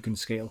building you can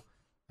scale.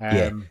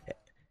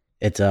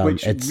 It's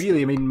which it's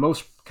really, I mean,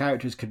 most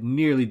characters could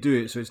nearly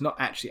do it, so it's not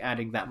actually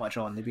adding that much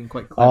on. They've been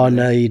quite clever. Oh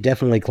no, you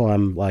definitely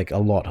climb like a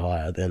lot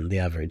higher than the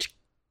average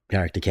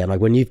character can.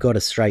 Like when you've got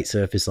a straight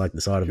surface like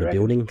the side of a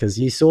building, because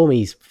you saw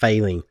me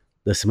failing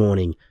this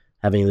morning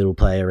having a little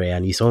play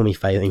around. You saw me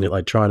failing at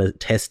like trying to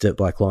test it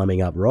by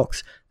climbing up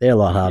rocks. They're a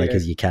lot harder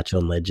because you catch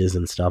on ledges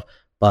and stuff.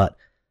 But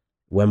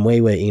when we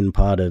were in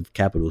part of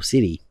Capital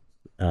City,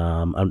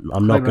 I'm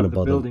not going to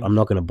bother. I'm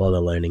not going to bother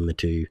learning the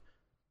two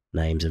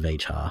names of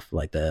each half.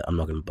 I'm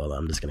not going to bother.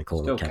 I'm just going to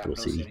call it Capital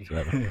City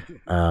forever.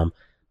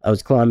 I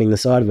was climbing the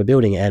side of a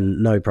building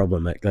and no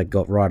problem. It like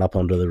got right up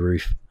onto the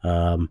roof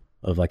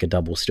of like a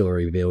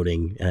double-story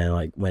building and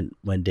like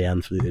went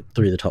down through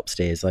the top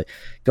stairs. Like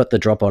got the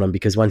drop on him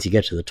because once you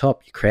get to the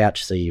top, you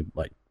crouch, so you're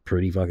like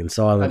pretty fucking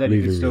silent,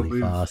 moving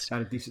really fast.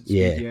 At a decent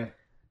speed,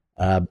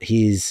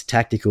 His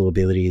tactical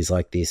ability is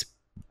like this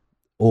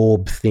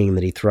orb thing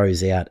that he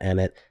throws out, and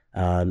it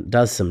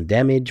does some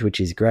damage, which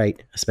is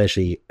great,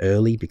 especially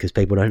early because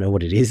people don't know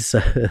what it is.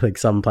 So like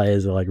some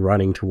players are like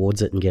running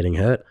towards it and getting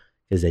hurt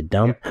because they're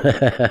dumb.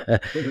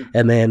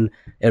 And then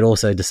it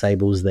also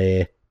disables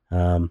their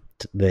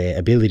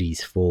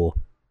abilities for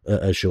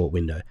a short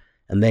window.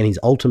 And then his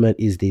ultimate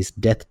is this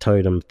death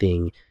totem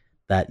thing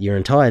that your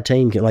entire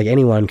team can, like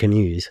anyone can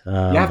use. You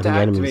have to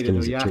activate it,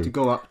 though. You have to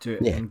go up to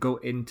it and go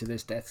into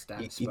this death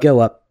stance. You go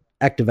up,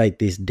 activate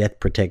this death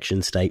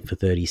protection state for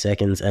 30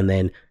 seconds, and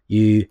then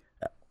you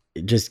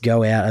just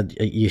go out.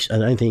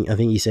 I think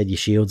you said your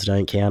shields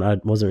don't count. I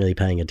wasn't really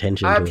paying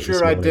attention to it. I'm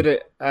sure I did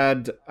it,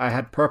 and I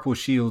had purple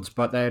shields,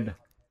 but then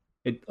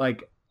it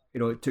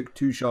it took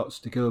 2 shots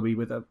to kill me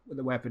with a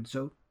weapon.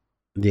 So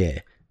yeah,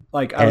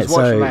 like I was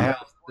watching my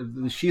health,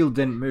 the shield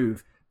didn't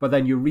move, but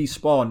then you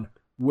respawn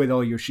with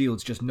all your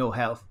shields, just no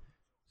health.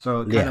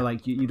 So kind of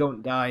like you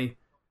don't die,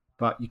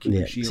 but you keep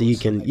your shields. So you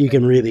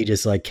can really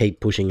just like keep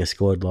pushing a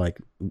squad like.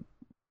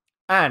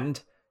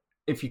 And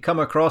if you come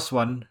across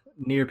one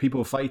near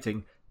people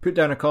fighting, put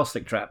down a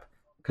caustic trap,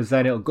 because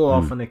then it'll go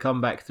off when they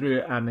come back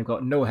through and they've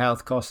got no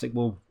health. Caustic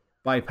will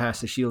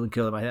bypass the shield and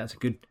kill them. I think that's a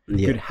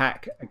good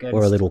hack against.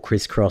 Or a little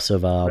crisscross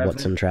of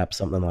Watson trap,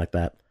 something like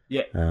that.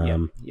 Yeah.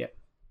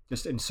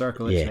 Just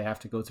encircle it so they have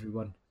to go through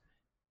one.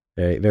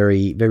 Very,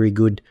 very, very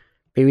good.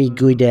 Very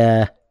good.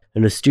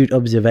 An astute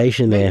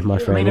observation there, my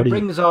friend. I mean, it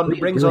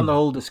brings on the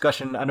whole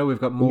discussion. I know we've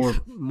got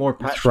more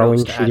patch throwing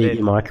notes to shit add at in.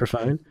 your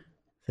microphone.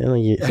 It's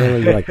only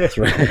you like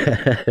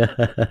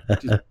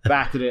Just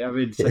battered it. I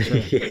mean, such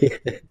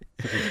a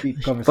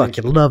deep conversation.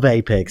 fucking love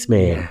Apex,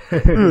 man.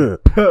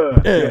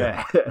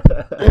 Yeah.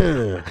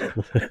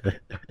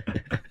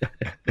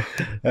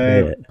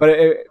 But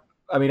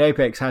I mean,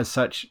 Apex has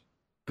such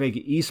big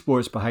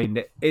esports behind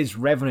it. Is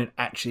Revenant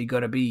actually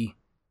going to be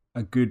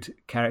a good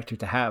character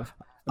to have?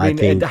 I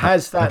mean, it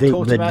has that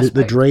totem aspect.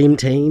 The dream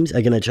teams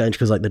are going to change,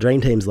 because like the dream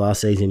teams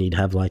last season, you'd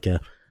have like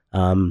a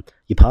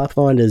your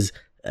Pathfinders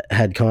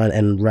had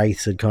and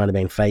Wraiths had kind of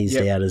been phased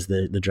out as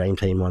the dream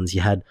team ones.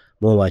 You had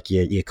more like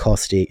your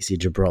Caustics, your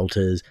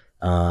Gibraltars,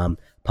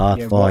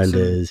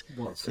 Pathfinders,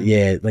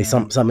 Watson.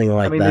 Something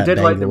like that. I mean, they did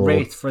like the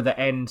Wraith for the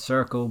end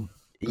circle.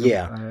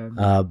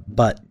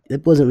 But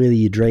it wasn't really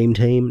your dream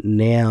team.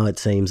 Now it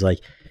seems like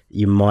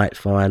you might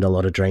find a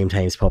lot of dream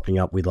teams popping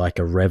up with like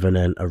a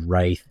Revenant, a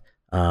Wraith,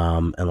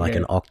 and like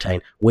an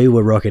Octane. We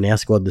were rocking our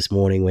squad this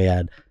morning. We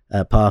had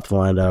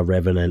Pathfinder,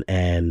 Revenant,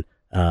 and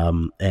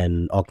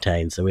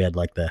Octane. So we had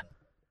like the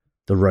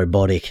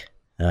robotic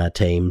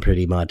team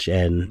pretty much,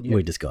 and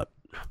we just got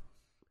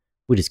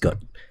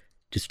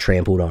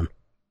trampled on.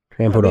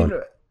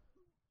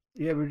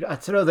 Yeah, I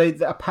don't know. They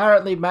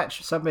apparently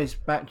Sub-Base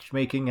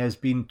matchmaking has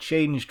been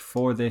changed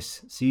for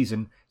this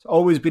season. It's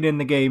always been in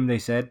the game, they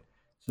said,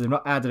 so they've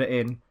not added it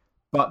in,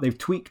 but they've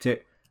tweaked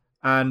it,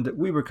 and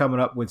we were coming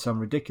up with some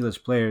ridiculous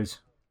players.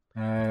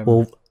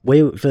 Well,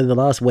 for the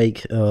last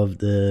week of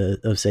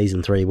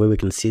season 3, we were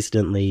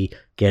consistently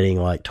getting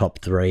like top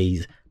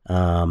 3s,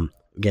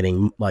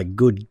 getting like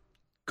good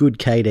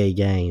KD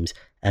games,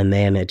 and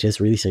then it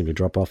just really seemed to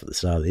drop off at the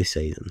start of this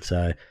season.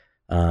 So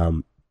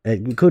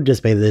it could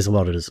just be that there's a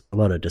lot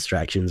of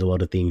distractions, a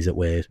lot of things that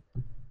we're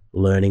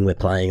learning. We're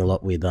playing a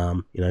lot with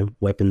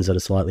weapons that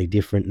are slightly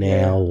different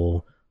now,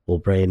 or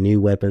brand new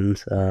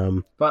weapons.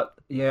 But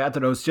yeah, I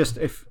don't know. It's just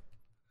if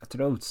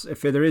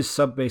there is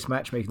sub-base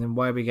matchmaking, then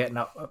why are we getting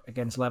up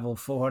against level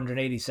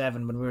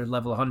 487 when we're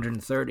level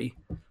 130?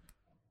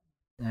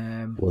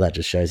 Well, that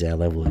just shows our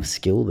level of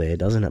skill there,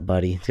 doesn't it,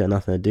 buddy? It's got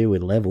nothing to do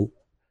with level.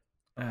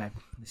 They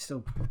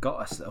still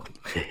got us, though.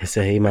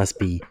 So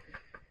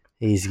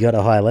he's got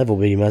a high level,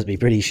 but he must be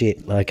pretty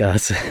shit like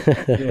us.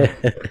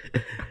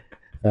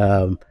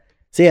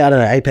 So yeah, I don't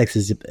know. Apex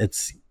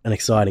it's an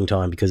exciting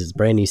time because it's a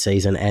brand new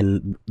season,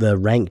 and the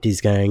ranked is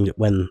going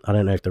I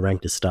don't know if the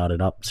ranked has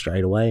started up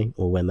straight away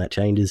or when that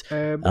changes.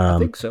 I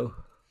think so.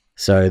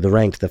 So the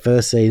ranked, the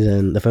first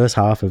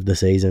half of the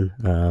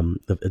season,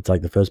 it's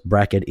like the first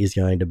bracket is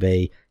going to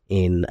be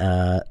in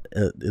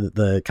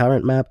the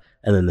current map,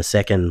 and then the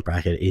second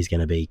bracket is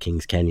going to be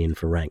Kings Canyon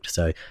for ranked.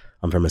 So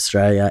I'm from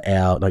Australia.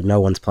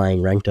 No one's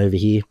playing ranked over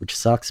here, which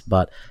sucks,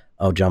 but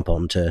I'll jump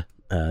on to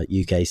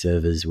UK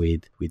servers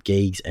with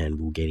Geeks, and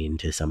we'll get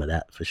into some of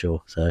that for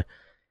sure. So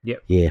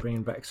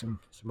bringing back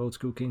some old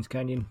school Kings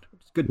Canyon.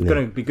 It's good.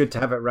 Going to be good to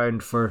have it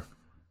around for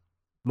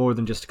more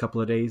than just a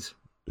couple of days.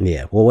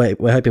 Yeah, well,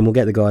 we're hoping we'll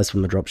get the guys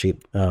from the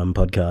Dropship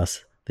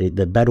podcast,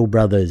 the Battle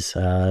Brothers,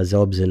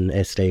 Zobs and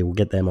SD. We'll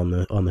get them on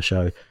the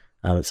show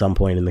at some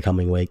point in the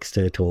coming weeks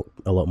to talk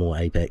a lot more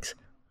Apex.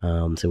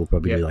 So we'll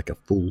probably do like a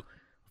full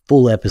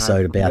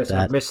episode about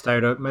that. I've missed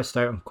out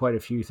on quite a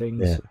few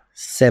things. Yeah.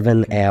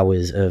 7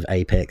 hours of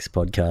Apex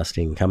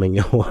podcasting coming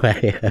your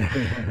way.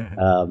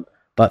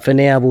 But for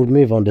now, we'll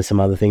move on to some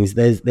other things.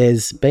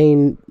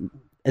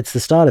 It's the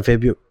start of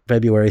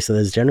February, so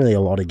there's generally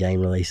a lot of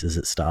game releases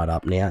that start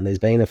up now, and there's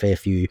been a fair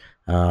few.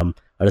 I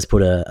just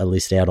put a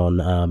list out on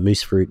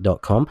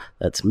moosefruit.com.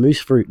 That's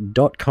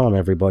moosefruit.com,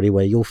 everybody,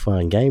 where you'll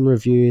find game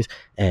reviews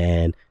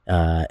and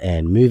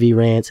movie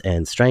rants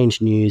and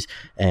strange news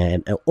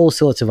and all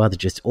sorts of other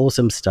just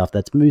awesome stuff.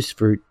 That's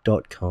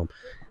moosefruit.com.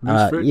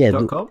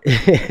 Moosefruit.com?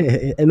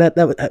 And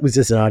that was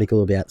just an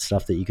article about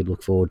stuff that you could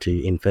look forward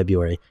to in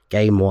February,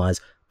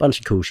 game-wise. Bunch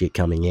of cool shit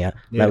coming out.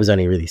 That was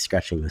only really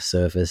scratching the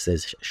surface.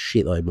 There's a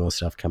shitload more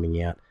stuff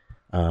coming out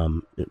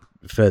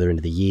further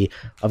into the year.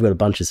 I've got a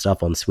bunch of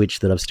stuff on Switch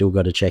that I've still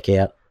got to check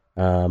out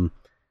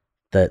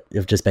that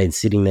have just been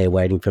sitting there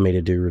waiting for me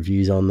to do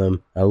reviews on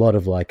them. A lot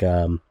of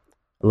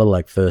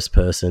first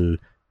person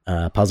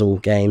puzzle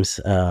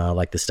games,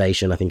 like The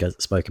Station. I think I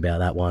spoke about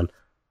that one.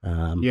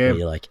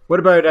 What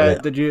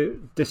about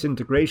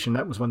Disintegration?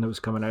 That was one that was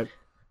coming out.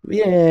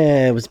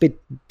 Yeah, I was a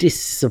bit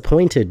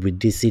disappointed with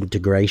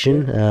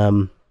Disintegration.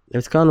 It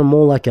was kind of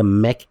more like a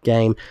mech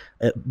game,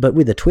 but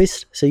with a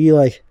twist. So you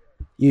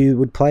you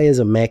would play as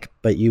a mech,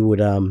 but you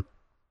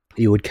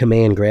would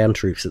command ground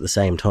troops at the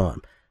same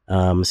time.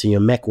 So your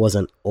mech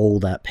wasn't all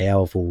that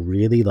powerful,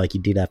 really. Like,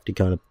 you did have to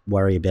kind of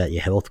worry about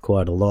your health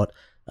quite a lot.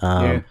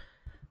 Now,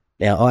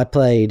 I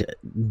played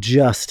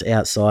just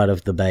outside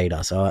of the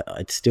beta, so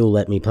it still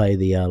let me play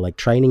the like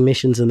training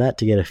missions and that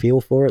to get a feel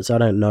for it. So I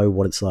don't know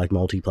what it's like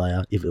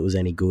multiplayer, if it was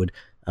any good.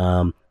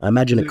 I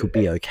imagine it could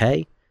be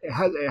okay. It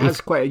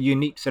has quite a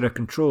unique set of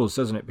controls,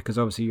 doesn't it? Because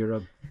obviously you're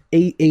a...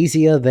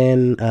 Easier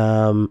than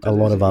a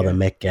lot of other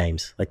mech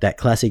games, like that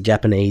classic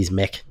Japanese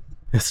mech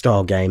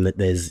style game that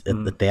there's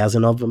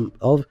 1,000 of them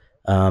of.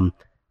 I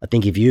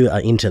think if you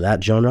are into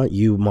that genre,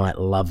 you might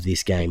love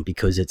this game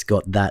because it's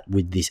got that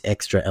with this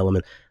extra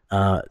element.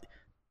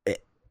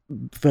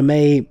 For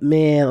me,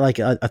 man, like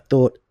I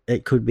thought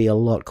it could be a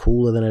lot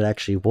cooler than it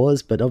actually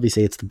was, but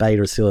obviously it's the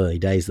beta, it's still early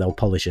days, they'll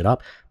polish it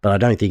up, but I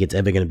don't think it's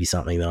ever going to be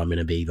something that I'm going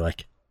to be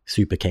like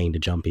super keen to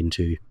jump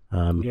into.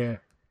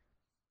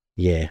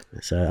 Yeah,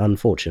 so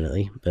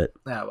unfortunately, but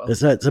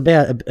so it's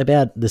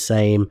about the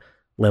same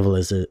level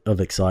of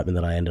excitement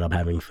that I ended up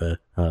having for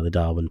the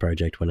Darwin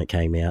Project when it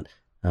came out.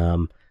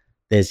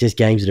 There's just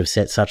games that have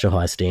set such a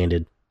high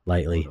standard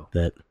lately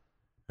that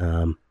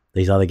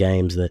these other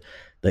games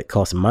that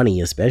cost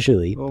money,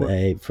 especially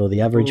for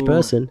the average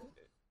person.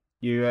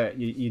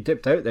 You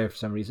dipped out there for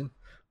some reason.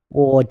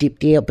 I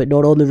dipped out, but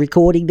not on the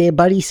recording there,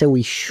 buddy, so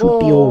we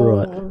should be all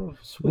right.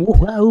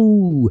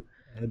 Whoa!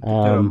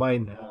 On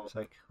mine. It's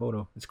like, oh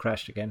no, it's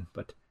crashed again,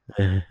 but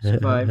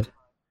survived.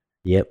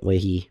 Yep, we're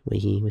here.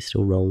 We're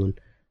still rolling.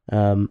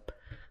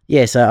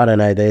 Yeah, so I don't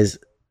know. There's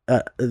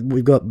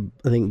we've got,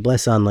 I think,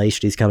 Bless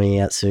Unleashed is coming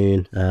out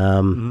soon.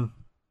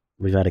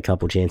 We've had a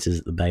couple chances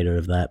at the beta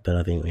of that, but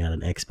I think we had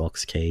an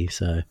Xbox key,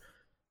 so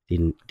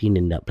didn't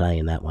end up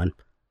playing that one.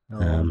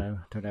 No,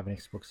 don't have an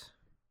Xbox.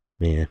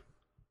 Yeah.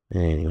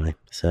 Anyway,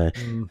 so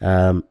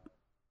I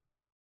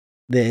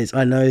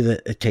know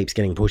that it keeps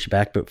getting pushed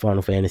back, but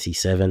Final Fantasy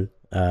VII,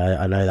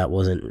 I know that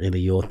wasn't really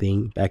your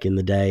thing back in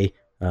the day.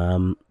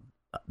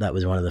 That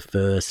was one of the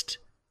first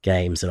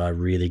games that I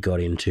really got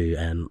into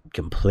and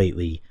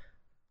completely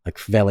like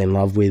fell in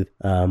love with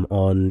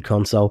on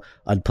console.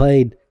 I'd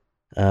played,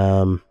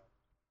 I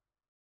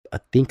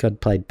think I'd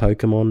played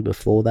Pokemon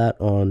before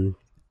that on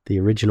the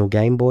original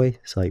Game Boy.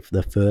 It's like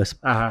the first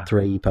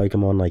 3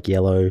 Pokemon, like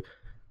Yellow,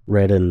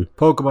 Red, and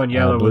Pokemon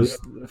Yellow Blue. was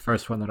the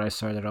first one that I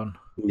started on.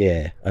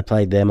 Yeah, I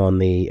played them on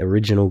the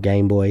original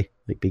Game Boy,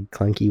 the big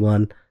clunky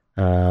one,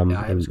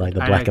 and like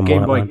the black and white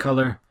Game Boy one.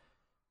 Color,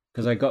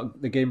 because I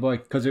got the Game Boy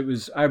because it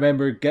was. I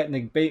remember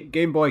getting the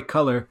Game Boy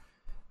Color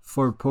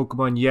for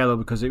Pokemon Yellow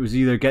because it was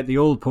either get the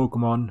old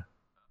Pokemon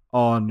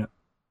on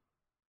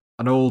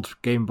an old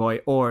Game Boy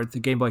or the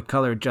Game Boy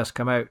Color had just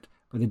come out,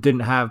 but they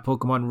didn't have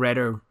Pokemon Red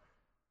or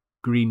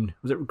Green.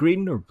 Was it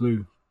Green or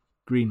Blue?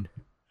 Green.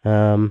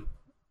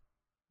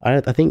 I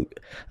think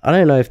I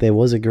don't know if there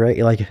was a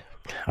great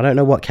I don't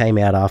know what came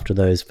out after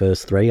those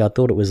first 3. I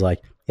thought it was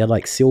like you had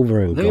like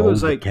Silver and Gold. It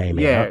was like that came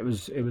out. it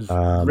was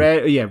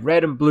red. Yeah,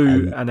 Red and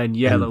Blue, and then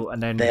Yellow,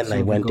 and then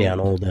they went down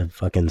all the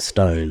fucking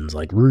stones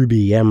like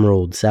Ruby,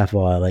 Emerald,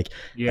 Sapphire.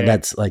 And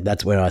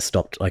that's where I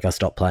stopped. I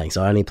stopped playing.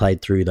 So I only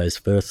played through those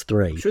first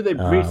 3. I'm sure they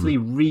briefly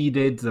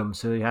redid them,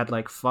 so they had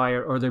like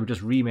Fire, or they were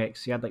just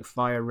remakes. You had like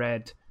Fire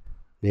Red.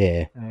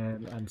 Yeah,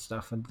 and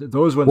stuff, and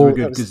those ones were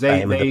good because they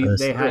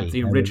had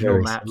the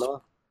original maps.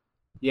 Similar.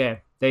 Yeah,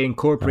 they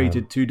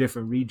incorporated 2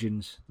 different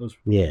regions. Those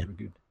were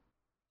good.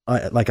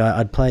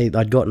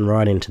 I'd gotten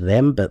right into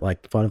them, but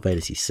like Final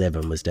Fantasy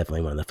VII was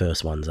definitely one of the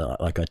first ones that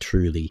I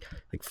truly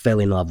fell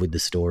in love with the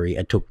story.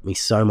 It took me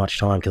so much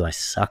time because I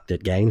sucked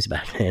at games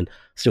back then.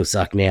 Still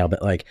suck now,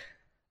 but like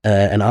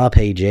an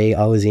RPG.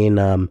 I was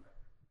in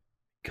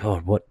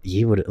God, what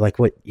year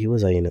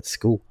was I in at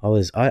school? I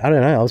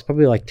don't know, I was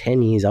probably like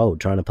 10 years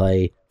old trying to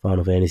play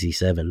Final Fantasy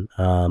VII,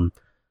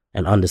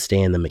 and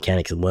understand the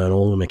mechanics and learn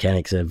all the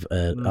mechanics of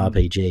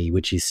RPG,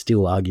 which is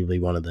still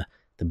arguably one of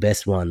the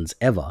best ones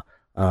ever.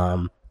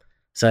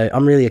 So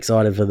I'm really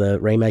excited for the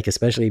remake,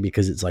 especially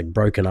because it's like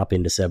broken up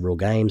into several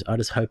games. I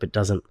just hope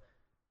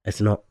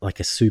it's not like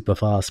a super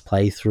fast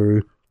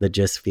playthrough that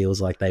just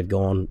feels like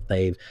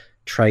they've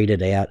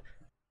traded out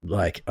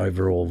like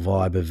overall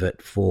vibe of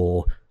it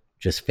for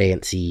just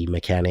fancy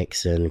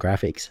mechanics and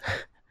graphics.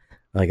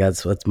 Like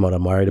that's what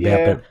I'm worried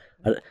about,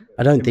 but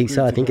I don't think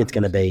so. I think it's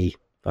going to be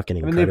fucking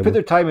incredible. They put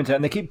their time into it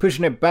and they keep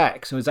pushing it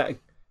back. So is that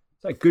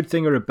a good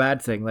thing or a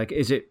bad thing? Like,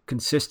 is it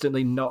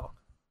consistently not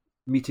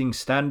meeting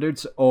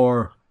standards,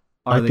 or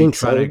are I think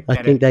so. I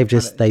think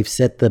they've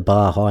set the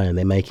bar high and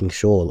they're making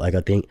sure. Like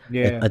I think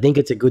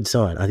it's a good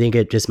sign. I think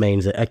it just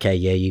means that okay,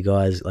 yeah, you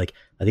guys like.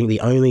 I think the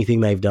only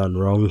thing they've done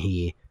wrong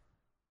here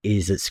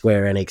is that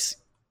Square Enix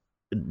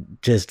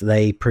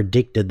they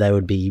predicted they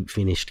would be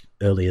finished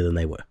earlier than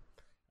they were.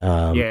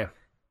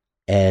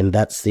 And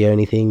that's the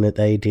only thing that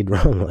they did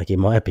wrong, like in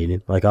my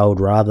opinion. Like I would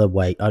rather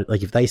wait.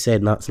 Like if they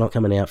said, no, it's not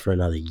coming out for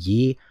another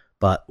year,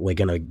 but we're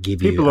going to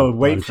give you... People will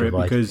wait for it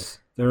because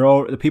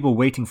the people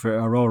waiting for it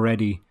are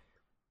already,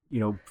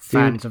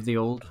 fans of the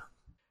old.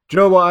 Do you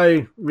know what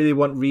I really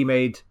want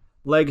remade?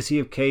 Legacy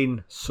of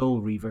Kain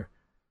Soul Reaver.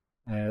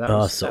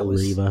 Soul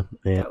Reaver.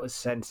 Yeah. That was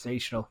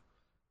sensational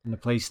in the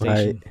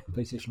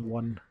PlayStation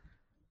 1.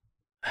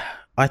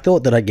 I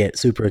thought that I'd get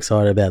super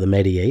excited about the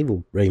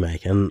Medieval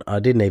remake, and I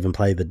didn't even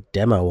play the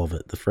demo of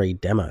it, the free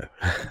demo.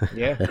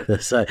 Yeah.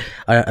 So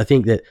I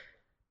think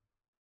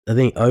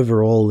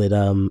overall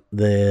that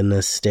the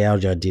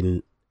nostalgia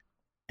didn't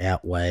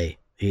outweigh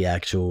the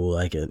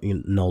actual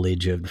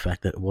knowledge of the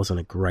fact that it wasn't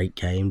a great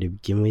game to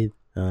begin with.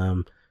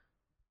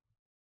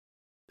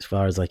 As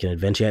far as like an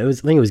adventure, I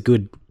think it was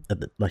good.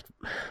 The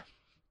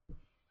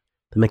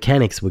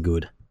mechanics were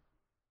good.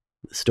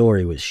 The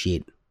story was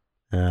shit.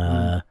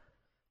 I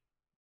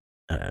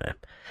don't know.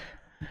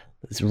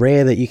 It's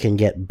rare that you can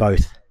get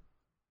both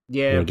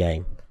in a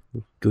game.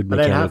 Good But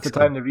mechanics. then half the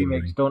time the good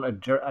remakes story.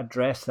 don't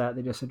address that.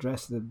 They just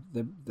address the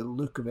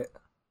look of it.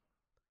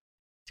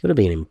 It's got to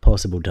be an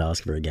impossible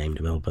task for a game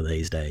developer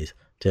these days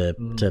to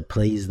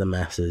please the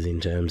masses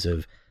in terms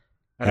of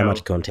how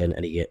much content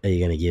are you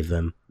going to give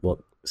them? What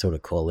sort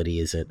of quality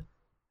is it?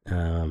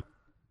 Well,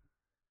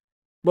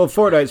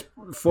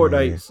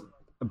 Fortnite's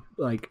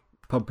like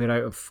pumping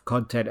out of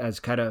content has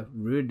kind of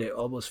ruined it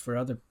almost for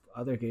other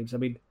games. I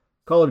mean,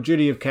 Call of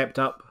Duty have kept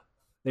up.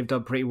 They've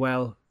done pretty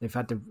well. They've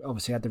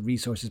obviously had the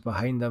resources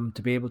behind them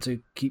to be able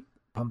to keep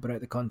pumping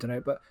out the content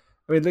out. But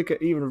I mean, look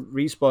at even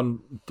Respawn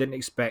didn't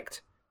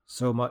expect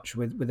so much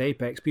with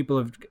Apex. People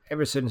have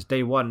ever since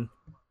day one.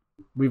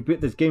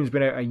 This game's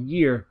been out a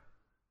year,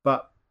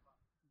 but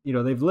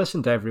they've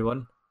listened to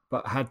everyone,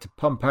 but had to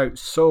pump out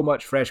so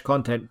much fresh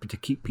content to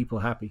keep people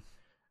happy,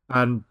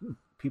 and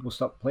people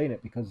stopped playing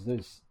it because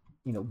there's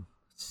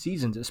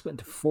seasons. It's split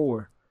into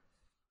 4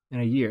 in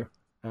a year,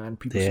 and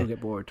people still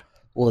get bored.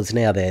 Well, it's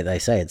now they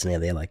say it's now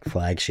their like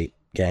flagship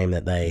game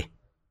that they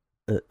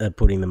are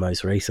putting the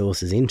most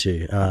resources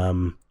into.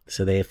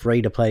 So their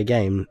free to play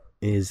game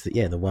is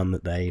the one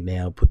that they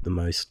now put the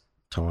most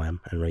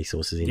time and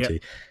resources into,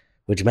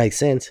 which makes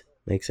sense.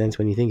 Makes sense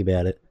when you think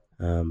about it,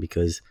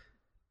 because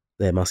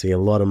there must be a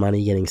lot of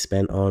money getting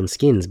spent on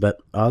skins. But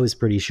I was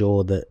pretty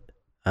sure that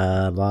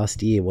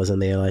last year wasn't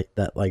there like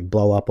that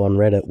blow up on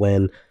Reddit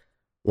when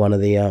one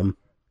of the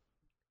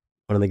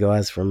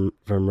guys from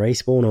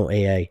Respawn or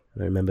EA, I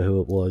don't remember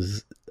who it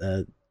was,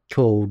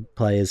 called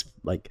players,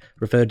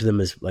 referred to them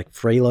as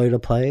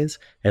freeloader players,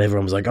 and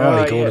everyone was like, he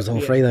called us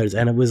all freeloaders,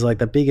 and it was like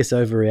the biggest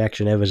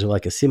overreaction ever to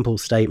like a simple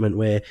statement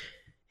where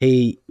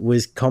he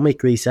was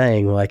comically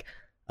saying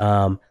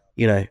I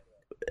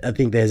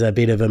think there's a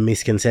bit of a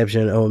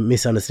misconception or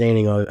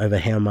misunderstanding over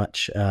how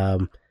much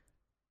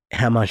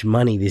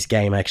money this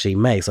game actually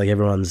makes. Like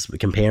everyone's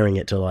comparing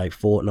it to like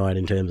Fortnite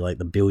in terms of like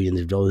the billions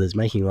of dollars it's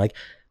making.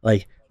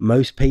 Like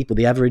most people,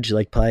 the average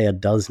player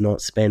does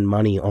not spend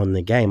money on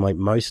the game. I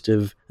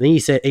think he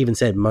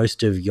said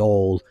most of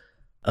y'all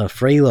are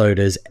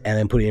freeloaders, and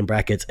then put it in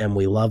brackets, and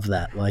we love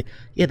that.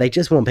 They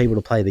just want people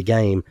to play the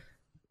game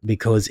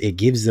because it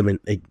gives them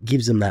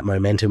that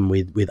momentum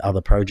with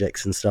other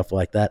projects and stuff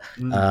like that.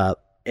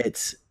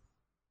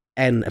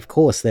 And of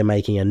course they're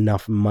making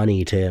enough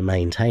money to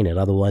maintain it,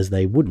 otherwise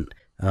they wouldn't.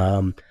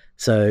 But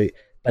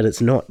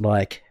it's not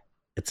like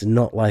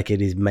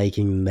it is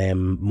making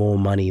them more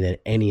money than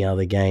any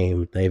other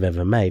game they've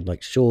ever made.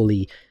 Like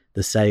surely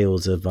the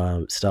sales of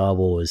Star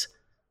Wars,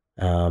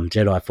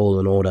 Jedi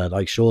Fallen Order,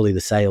 surely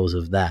the sales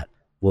of that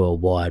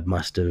worldwide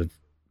must have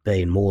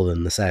been more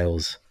than the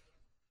sales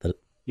that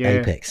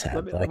Apex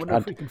had. I wonder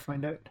if we can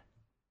find out.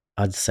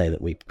 I'd say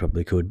that we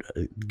probably could.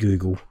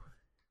 Google.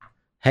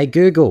 Hey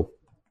Google,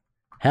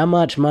 how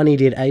much money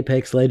did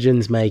Apex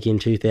Legends make in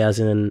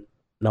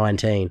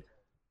 2019?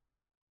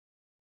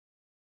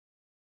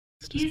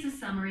 Here's a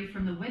summary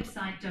from the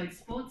website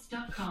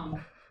dotesports.com.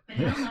 But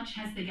how much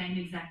has the game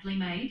exactly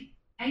made?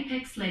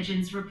 Apex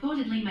Legends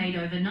reportedly made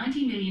over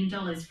 $90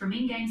 million from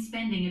in-game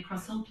spending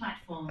across all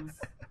platforms.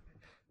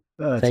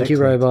 Thank you,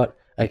 robot.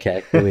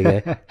 Okay, here we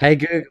go.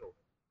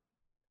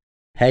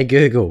 Hey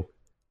Google,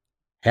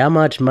 how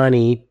much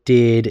money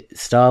did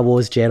Star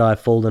Wars Jedi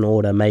Fallen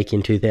Order make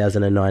in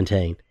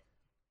 2019?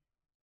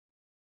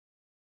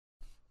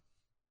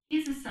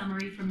 Here's a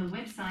summary from the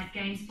website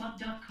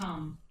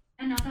GameSpot.com.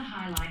 Another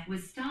highlight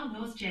was Star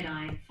Wars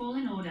Jedi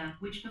Fallen Order,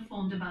 which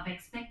performed above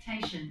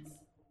expectations.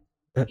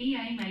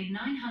 EA made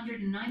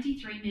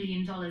 $993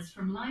 million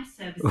from live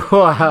services.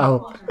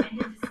 Wow.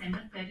 Ended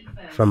December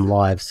 31st. From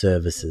live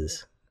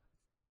services.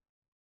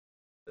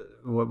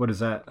 What is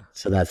that?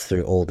 So that's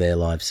through all their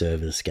live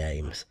service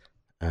games.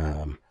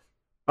 Oh,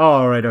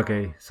 right,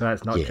 okay. So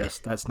that's not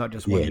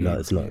just one. Yeah, no,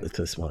 it's not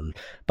this one.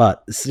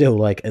 But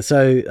still, I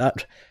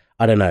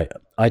don't know.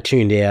 I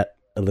tuned out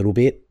a little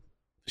bit.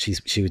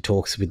 She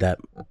talks with that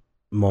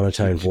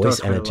monotone voice,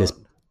 and it just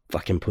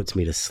fucking puts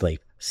me to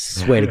sleep.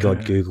 Swear to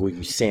God, Google,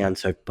 you sound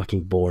so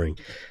fucking boring.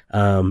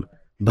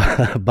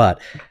 But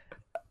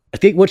I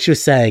think what she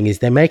was saying is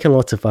they're making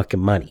lots of fucking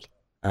money,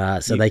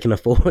 so they can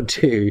afford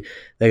to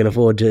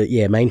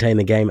maintain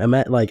the game.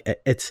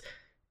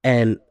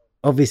 And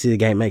obviously the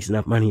game makes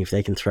enough money if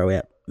they can throw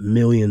out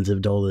millions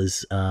of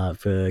dollars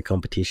for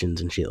competitions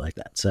and shit like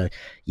that. So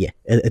yeah,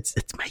 it's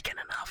making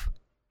enough.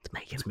 It's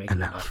making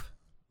enough.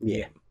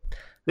 Yeah.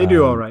 They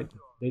do all right.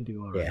 They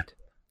do all Yeah. right.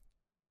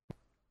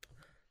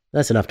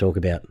 That's enough talk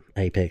about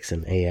Apex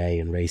and EA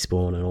and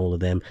Respawn and all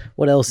of them.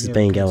 What else has Yeah,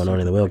 been we can going on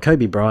in the circle world? back.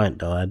 Kobe Bryant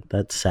died.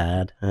 That's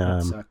sad.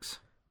 That sucks.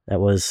 That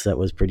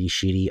was pretty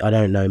shitty. I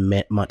don't know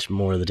much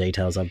more of the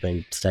details. I've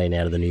been staying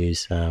out of the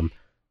news a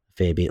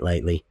fair bit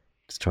lately,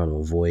 just trying to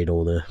avoid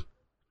all the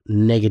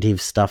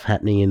negative stuff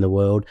happening in the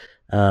world.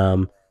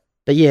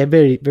 But yeah,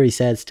 very very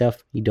sad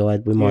stuff. He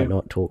died. We might Yeah.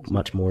 not talk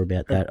much more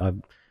about that. I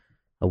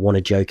want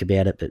to joke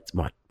about it, but it's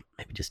maybe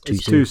just too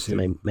It's soon. too So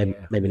soon. maybe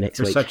Yeah. next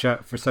for week.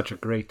 for such a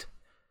great.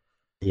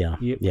 Yeah,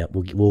 Yep. yeah,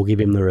 we'll give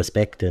him the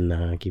respect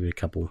and give it a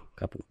couple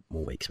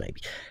more weeks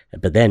maybe.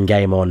 But then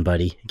game on,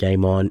 buddy,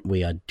 game on.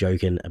 We are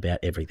joking about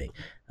everything.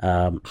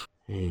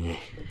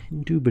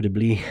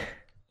 Indubitably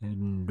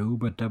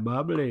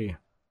Indubitably.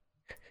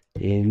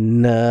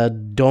 in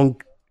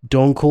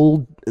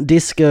Donkle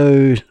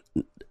Disco.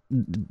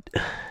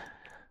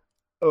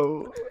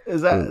 Oh,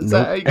 is that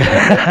Nope. how you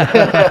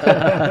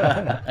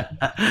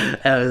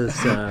That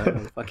was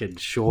a fucking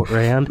short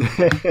round.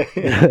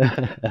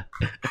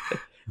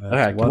 All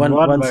right, One,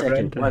 one my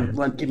second.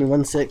 friend. Give me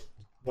 1 sec.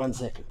 1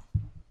 second.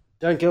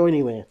 Don't go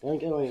anywhere. I'm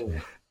gonna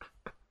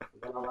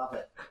love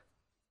it.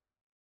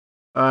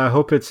 I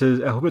hope it's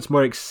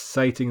more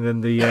exciting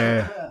than the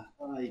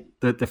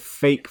the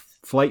fake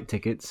flight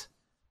tickets.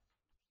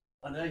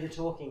 I know you're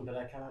talking, but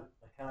I can't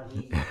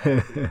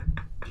hear you.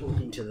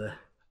 Talking to the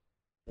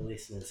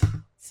listeners,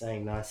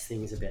 saying nice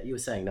things about you. Were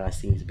saying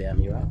nice things about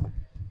me,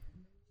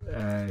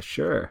 right?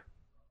 Sure.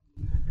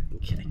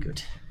 Okay,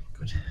 good.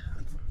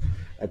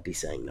 I'd be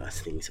saying nice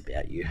things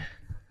about you.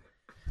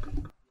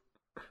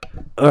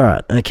 All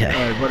right, okay.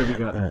 All right, what have you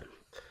got? All right.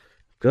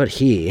 Got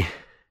here.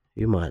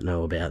 You might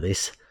know about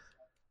this.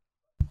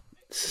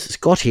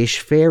 Scottish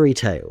fairy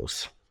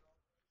tales.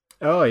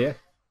 Oh yeah.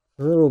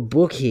 A little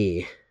book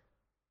here.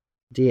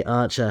 Dear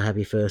Archer,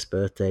 happy first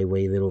birthday,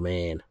 wee little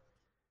man.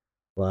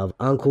 Love,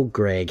 Uncle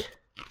Greg.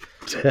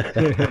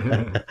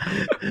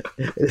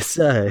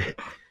 so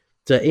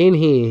in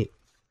here,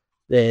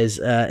 there's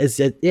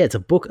it's a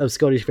book of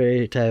Scottish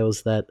fairy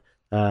tales that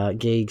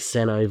Geeks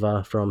sent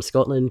over from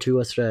Scotland to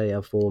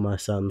Australia for my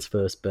son's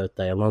first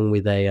birthday, along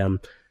with a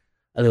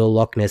little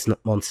Loch Ness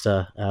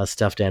monster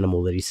stuffed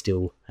animal that he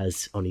still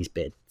has on his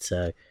bed.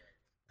 So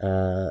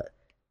I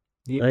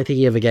don't think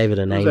he ever gave it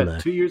a Was name that though.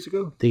 2 years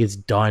ago? I think it's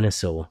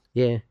Dinosaur.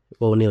 Yeah,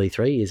 well, nearly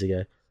 3 years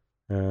ago.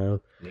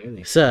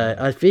 Nearly. So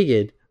I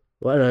figured,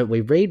 why don't we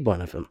read one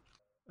of them?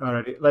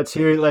 Alrighty, let's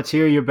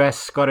hear your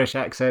best Scottish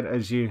accent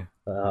as you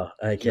Oh,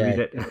 read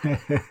okay.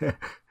 it.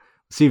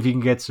 See if you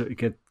can get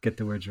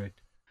the words right.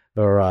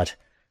 All right.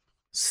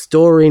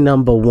 Story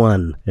number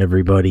 1,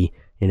 everybody,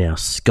 in our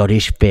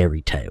Scottish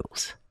fairy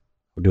tales.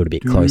 We'll do it a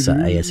bit closer,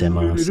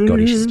 ASMR,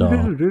 Scottish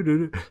style.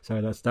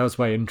 Sorry, that was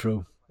my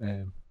intro.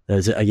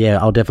 Yeah,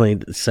 I'll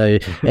definitely. So,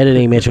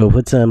 editing Mitchell,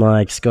 put some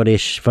like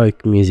Scottish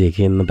folk music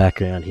in the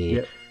background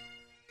here.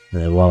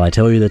 Yep. While I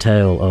tell you the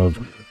tale of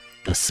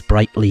the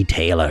sprightly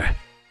tailor.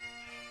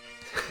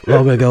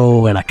 Long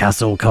ago, in a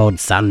castle called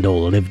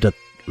Sandal, lived a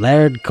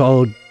laird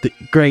called the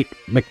Great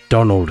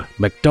MacDonald.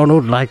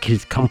 MacDonald liked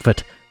his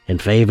comfort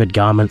and favoured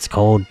garments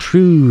called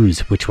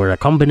trews, which were a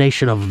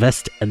combination of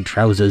vest and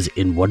trousers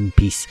in one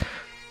piece.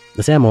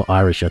 They sound more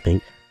Irish, I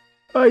think.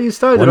 Oh, you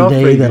started One off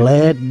day, pretty the good.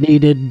 lad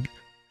needed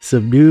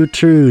some new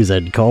trews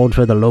and called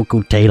for the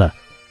local tailor.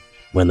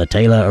 When the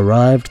tailor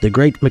arrived, the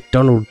great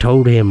MacDonald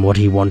told him what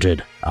he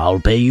wanted. "I'll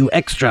pay you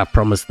extra,"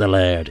 promised the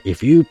laird.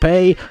 "If you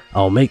pay,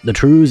 I'll make the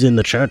trews in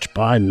the church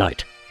by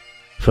night."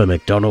 For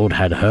MacDonald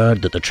had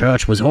heard that the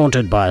church was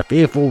haunted by a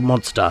fearful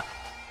monster,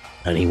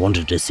 and he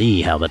wanted to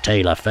see how the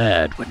tailor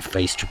fared when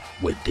faced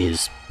with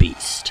his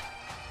beast.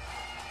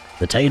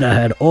 The tailor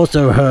had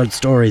also heard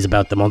stories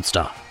about the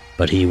monster,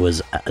 but he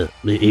was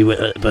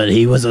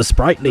a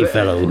sprightly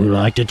fellow who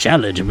liked a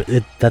challenge.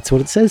 That's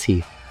what it says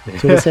here.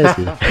 That's what it says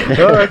here.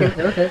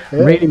 Okay.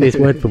 I'm reading this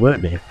word for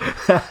word, man.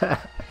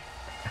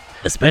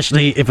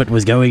 Especially if it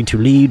was going to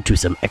lead to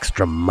some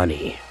extra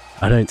money.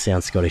 I don't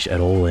sound Scottish at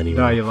all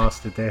anymore. No, you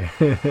lost it there.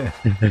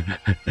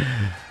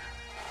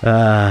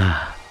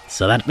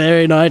 So that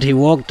very night he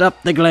walked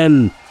up the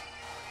glen,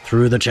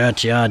 through the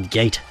churchyard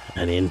gate,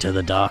 and into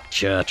the dark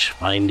church,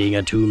 finding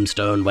a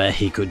tombstone where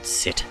he could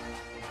sit.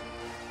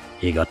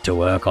 He got to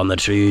work on the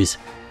trees,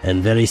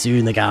 and very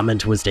soon the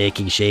garment was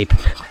taking shape.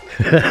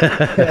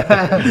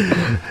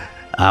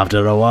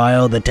 After a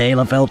while, the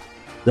tailor felt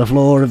the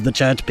floor of the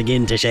church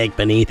begin to shake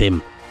beneath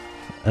him.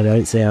 I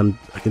don't sound.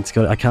 I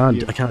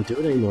can't do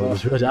it anymore.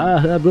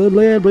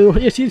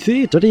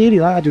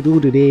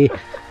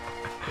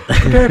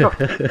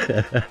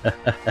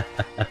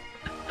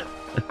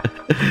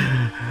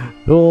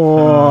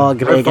 Oh,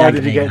 How far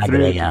did you get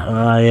through?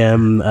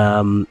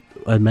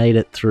 I made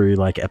it through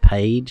like a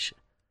page,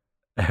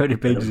 How many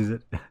pages is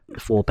it?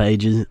 4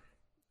 pages.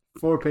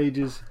 4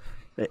 pages.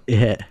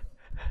 Yeah.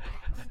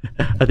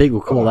 I think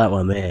we'll call that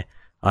one there.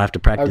 I have to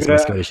practice my gonna-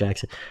 Scottish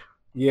accent.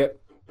 Yep.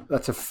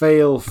 That's a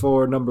fail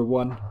for number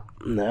one.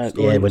 No,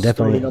 Story- yeah, we're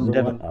story definitely.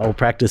 number one. I'll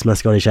practice my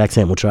Scottish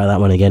accent. We'll try that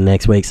one again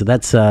next week. So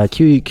that's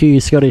cue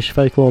Scottish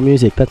folklore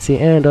music. That's the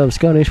end of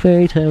Scottish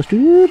fairy tales.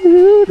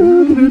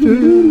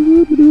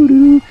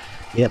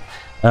 Yep.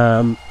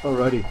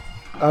 Alrighty.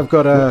 I've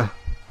got a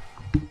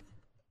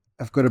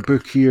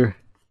book here.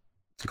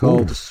 It's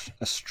called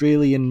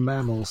Australian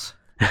Mammals.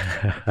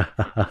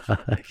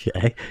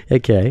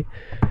 Okay.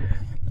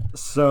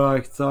 So I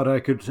thought I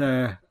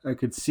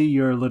could see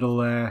your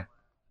little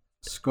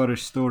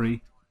Scottish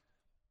story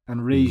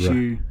and raise Right.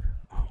 you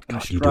an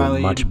God, you're doing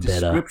Australian much better.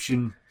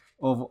 description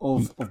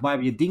of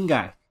maybe a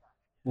dingo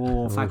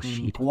or fucking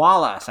shit.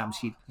 koala or some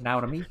shit. You know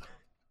what I mean?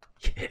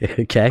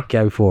 Okay,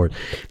 go for it.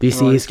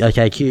 This Right. is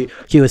okay. Cue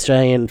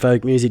Australian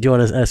folk music. Do you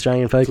want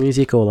Australian folk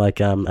music or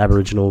like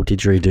Aboriginal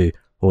didgeridoo,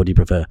 or do you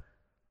prefer?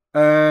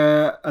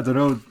 I don't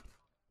know.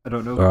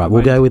 All right,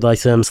 we'll go with like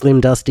some Slim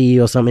Dusty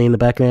or something in the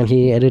background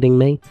here, editing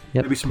me.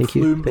 Yep, Maybe some thank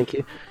you, Flume. thank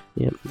you.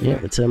 Yep.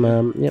 It's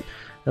yep.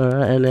 All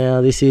right, and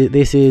now this is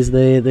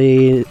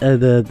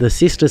the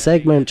sister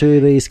segment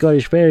to the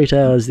Scottish fairy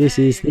tales. This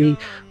is the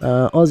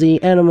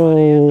Aussie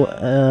Animal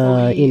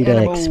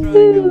Index.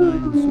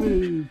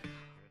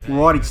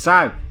 Righty, so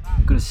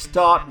I'm going to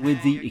start with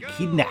the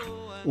echidna,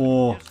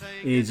 or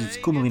as it's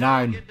commonly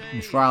known in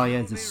Australia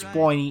as the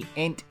spiny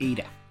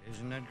anteater.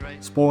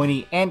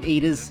 Spiny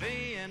anteaters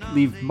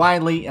live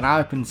mainly in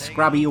open,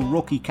 scrubby or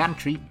rocky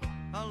country.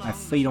 They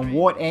feed on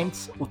white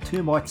ants or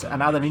termites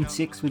and other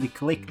insects where they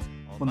collect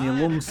on their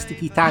long,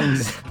 sticky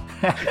tongues.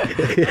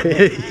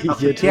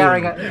 After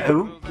tearing it.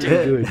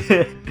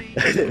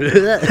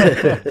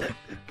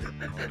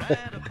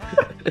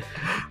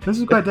 This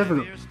is quite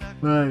difficult.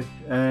 Right.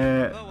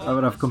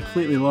 I've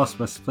completely lost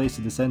my place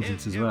in the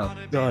sentence as well.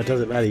 No, it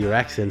doesn't matter. Your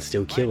accent's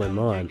still killing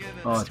mine.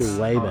 Oh, It's still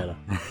way better.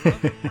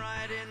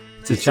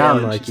 It's a You sound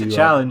challenge. like It's a you,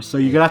 challenge, so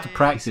you're going to have to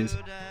practice.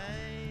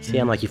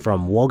 Sound like you're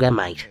from Wagga,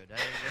 mate.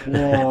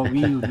 Oh,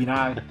 real, you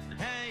know.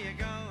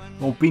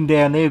 I've been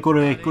down there, got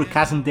a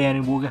cousin down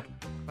in Wagga.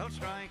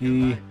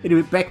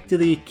 Anyway, back to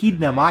the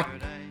echidna, mate.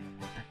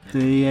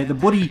 The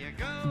body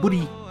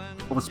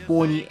of a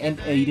spiny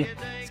anteater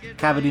is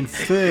covered in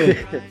fur,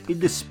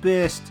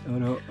 interspersed. Oh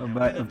no, I've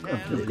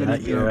got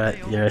it.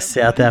 You're a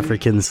South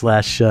African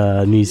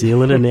 / New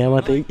Zealander now,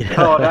 I think.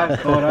 Oh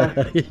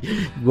no.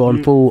 You've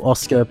gone full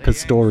Oscar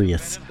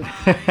Pistorius.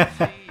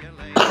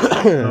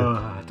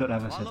 Oh, I don't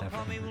have a South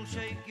African.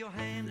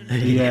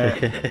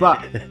 Yeah,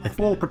 but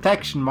for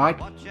protection, mate,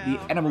 the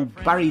animal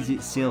buries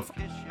itself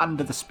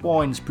under the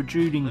spines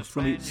protruding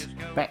from its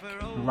back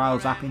and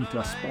rolls up into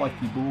a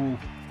spiky ball.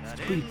 It's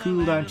pretty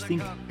cool, don't you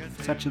think?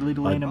 Such a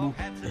little animal.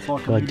 It's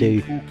like a I little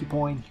do.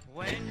 porcupine.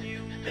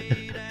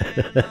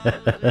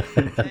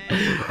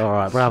 All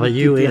right, brother,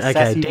 you in? Okay,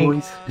 Sassy ding,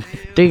 boys.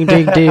 ding,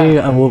 ding, ding.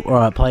 All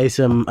right, play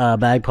some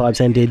bagpipes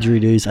and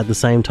didgeridoos at the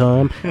same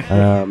time.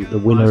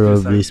 The winner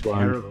of this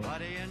one,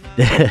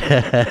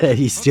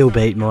 he still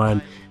beat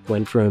mine.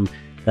 Went from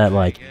that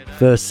like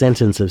first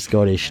sentence of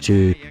Scottish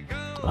to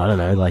I don't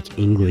know, like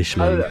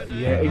Englishman.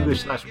 Yeah,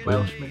 English /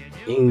 Welshman.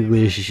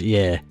 English,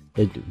 yeah,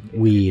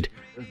 weird.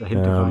 There's a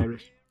hint of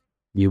Irish.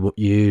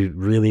 You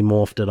really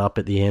morphed it up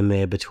at the end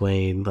there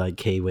between like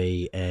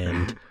Kiwi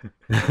and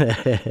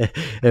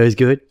it was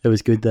good. It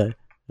was good though.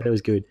 It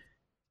was good.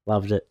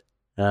 Loved it.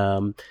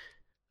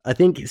 I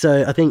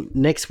think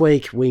next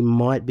week we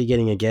might be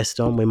getting a guest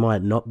on. We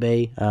might not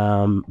be.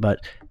 But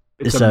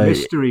It's so a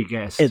mystery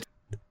guest.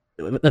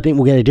 I think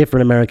we'll get a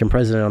different American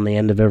president on the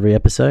end of every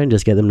episode.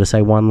 Just get them to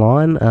say one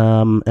line,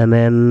 and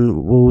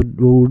then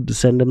we'll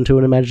send them to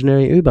an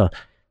imaginary Uber.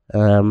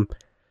 As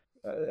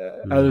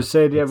I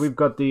said, yeah, we've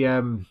got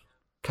the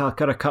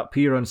Calcutta Cup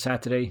here on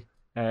Saturday.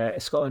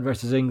 Scotland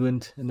versus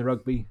England in the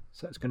rugby,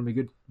 so it's going to be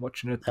good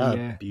watching it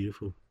at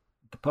Beautiful.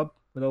 the pub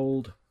with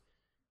old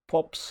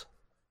Pops.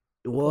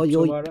 Well, Pops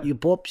your O'Mara.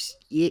 pops,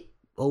 yep,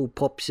 old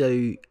Pops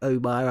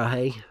O'Mara,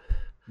 hey,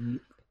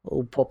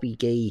 old Poppy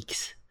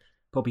Geeks.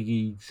 Poppy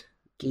Geeks.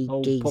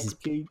 Old Geeks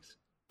Poppy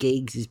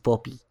Geeks is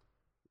Poppy.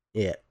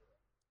 Yeah,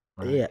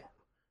 Right. yeah.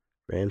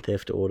 Grand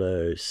Theft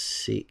Auto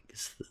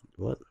 6.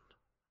 What?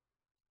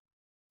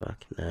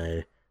 Fuck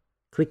no.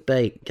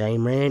 Clickbait,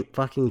 Game Rant.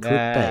 Fucking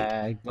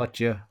clickbait.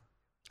 Gotcha.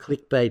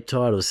 Clickbait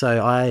titles. So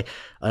I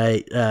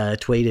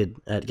tweeted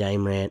at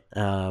Game Rant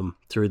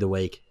through the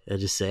week. I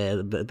just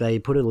said they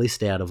put a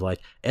list out of like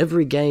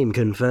every game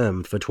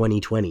confirmed for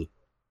 2020.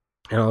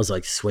 And I was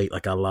like, sweet,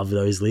 like I love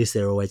those lists.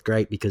 They're always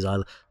great because I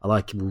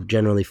like will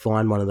generally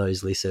find one of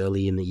those lists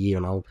early in the year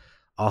and I'll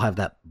have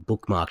that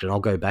bookmarked and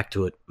I'll go back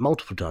to it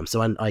multiple times.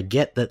 So I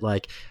get that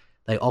like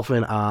they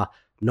often are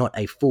not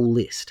a full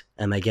list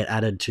and they get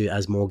added to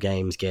as more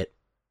games get.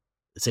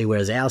 See,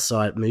 whereas our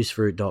site,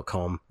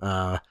 moosefruit.com,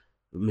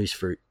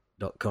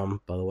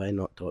 moosefruit.com, by the way,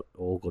 not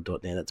 .org or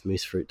 .net, that's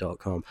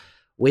moosefruit.com.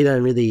 We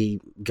don't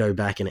really go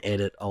back and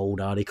edit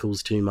old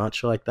articles too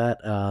much like that.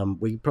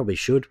 We probably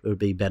should. It would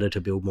be better to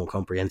build more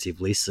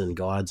comprehensive lists and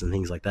guides and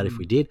things like that if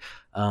we did.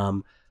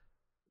 So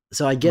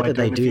I get Might that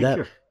they in the do that.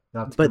 future.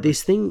 That's But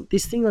good.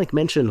 this thing like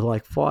mentioned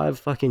like 5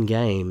 fucking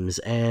games,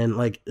 and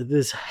like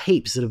there's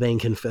heaps that have been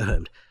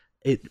confirmed.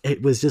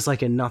 It was just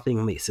like a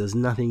nothing list. There was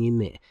nothing in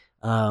there.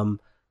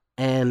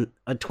 And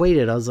I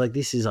tweeted, I was like,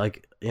 this is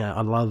like,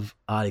 I love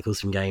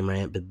articles from Game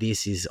Rant, but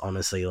this is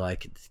honestly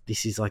like,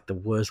 this is like the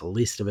worst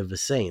list I've ever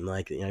seen.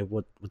 Like,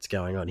 what's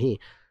going on here?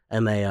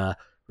 And they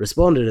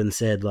responded and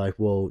said like,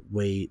 well,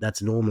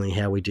 that's normally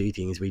how we do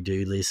things. We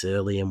do lists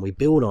early and we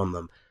build on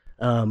them.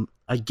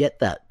 I get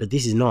that, but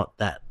this is not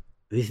that.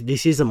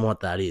 This isn't what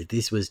that is.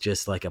 This was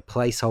just like a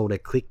placeholder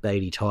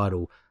clickbaity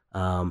title,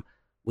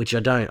 which I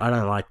don't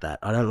like that.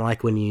 I don't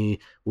like when you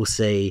will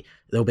see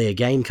there'll be a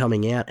game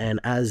coming out,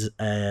 and as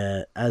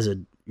a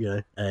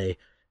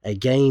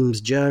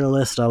games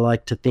journalist, I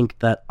like to think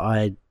that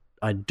I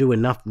do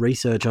enough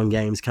research on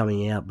games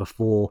coming out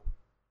before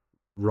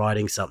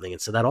writing something,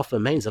 and so that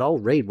often means that I'll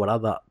read what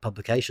other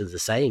publications are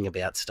saying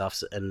about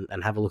stuff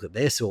and have a look at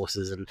their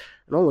sources and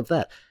all of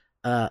that.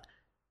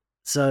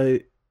 So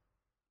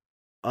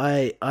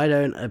I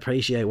don't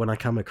appreciate when I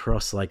come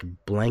across like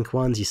blank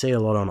ones. You see a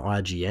lot on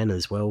IGN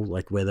as well,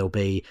 like where there'll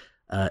be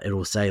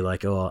it'll say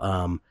like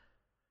a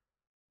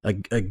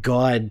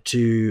guide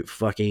to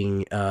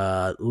fucking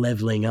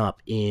leveling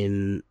up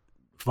in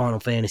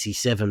Final Fantasy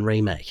VII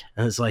Remake,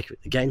 and it's like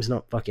the game's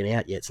not fucking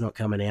out yet. It's not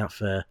coming out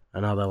for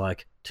another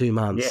like 2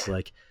 months,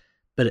 and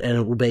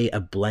it will be a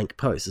blank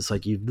post. It's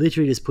like you've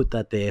literally just put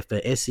that there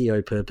for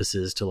SEO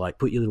purposes to like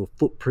put your little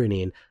footprint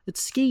in.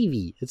 It's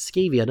skeevy.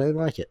 I don't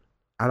like it.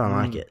 I don't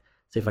like it.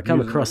 So if I come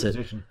across it,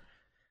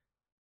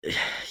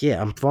 yeah,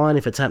 I'm fine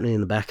if it's happening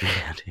in the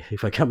background.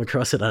 If I come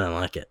across it, I don't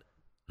like it.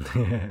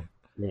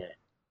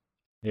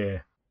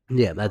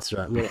 Yeah, that's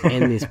right. I'm gonna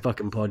end this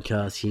fucking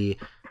podcast here.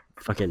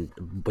 Fucking,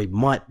 we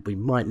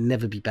might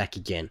never be back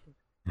again.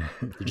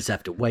 You just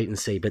have to wait and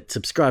see. But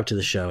subscribe to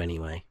the show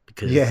anyway,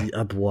 because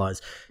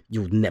otherwise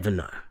you'll never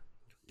know.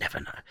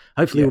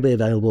 Hopefully, it'll be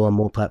available on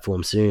more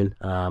platforms soon.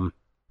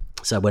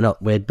 So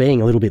we're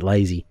being a little bit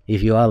lazy.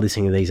 If you are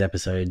listening to these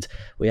episodes,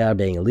 we are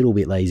being a little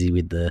bit lazy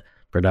with the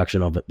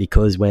production of it,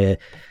 because we're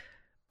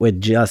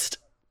just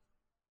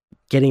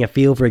getting a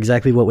feel for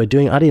exactly what we're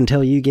doing. I didn't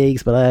tell you,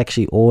 geeks, but I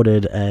actually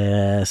ordered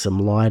some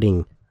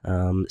lighting.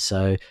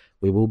 So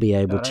we will be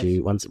able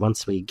to,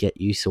 once we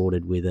get you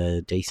sorted with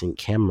a decent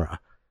camera,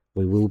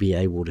 we will be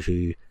able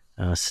to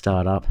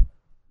start up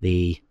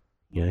the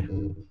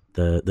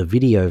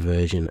video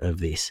version of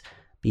this.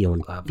 Be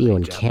on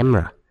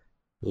camera.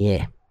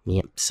 Yeah.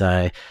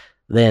 So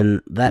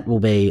then that will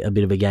be a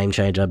bit of a game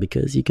changer,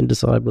 because you can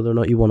decide whether or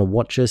not you want to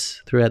watch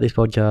us throughout this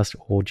podcast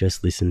or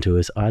just listen to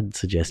us. I'd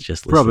suggest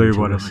just listening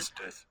to us.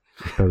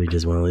 Probably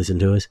just want to listen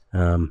to us.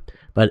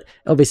 But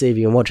obviously, if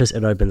you can watch us,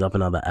 it opens up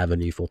another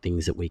avenue for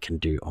things that we can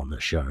do on the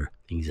show.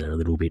 Things that are a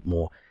little bit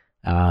more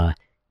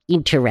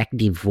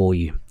interactive for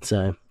you.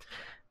 So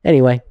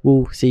anyway,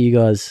 we'll see you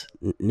guys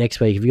next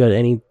week. Have you got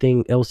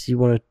anything else you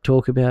want to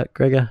talk about,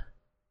 Gregor?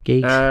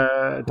 Geeks?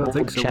 I don't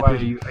think so. Why, are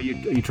you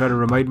trying to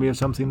remind me of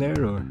something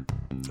there, or?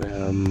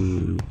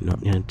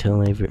 Not going to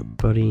tell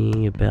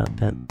everybody about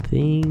that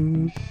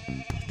thing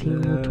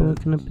we're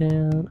talking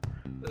about.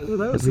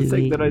 That was the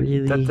thing that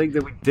that thing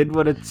that we did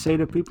want to say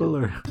to people,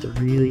 or? The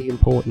really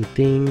important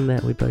thing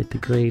that we both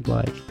agreed,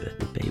 like, that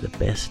would be the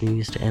best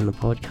news to end the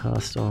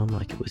podcast on.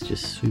 Like, it was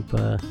just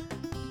super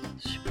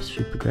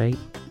great.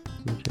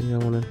 You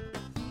don't want to...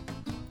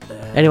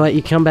 Anyway,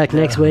 you come back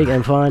next week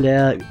and find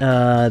out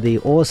the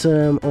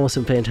awesome,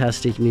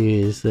 fantastic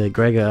news that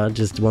Gregor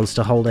just wants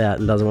to hold out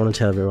and doesn't want to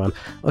tell everyone.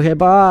 Okay,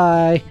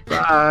 bye.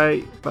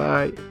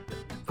 Bye.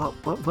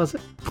 What was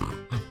it?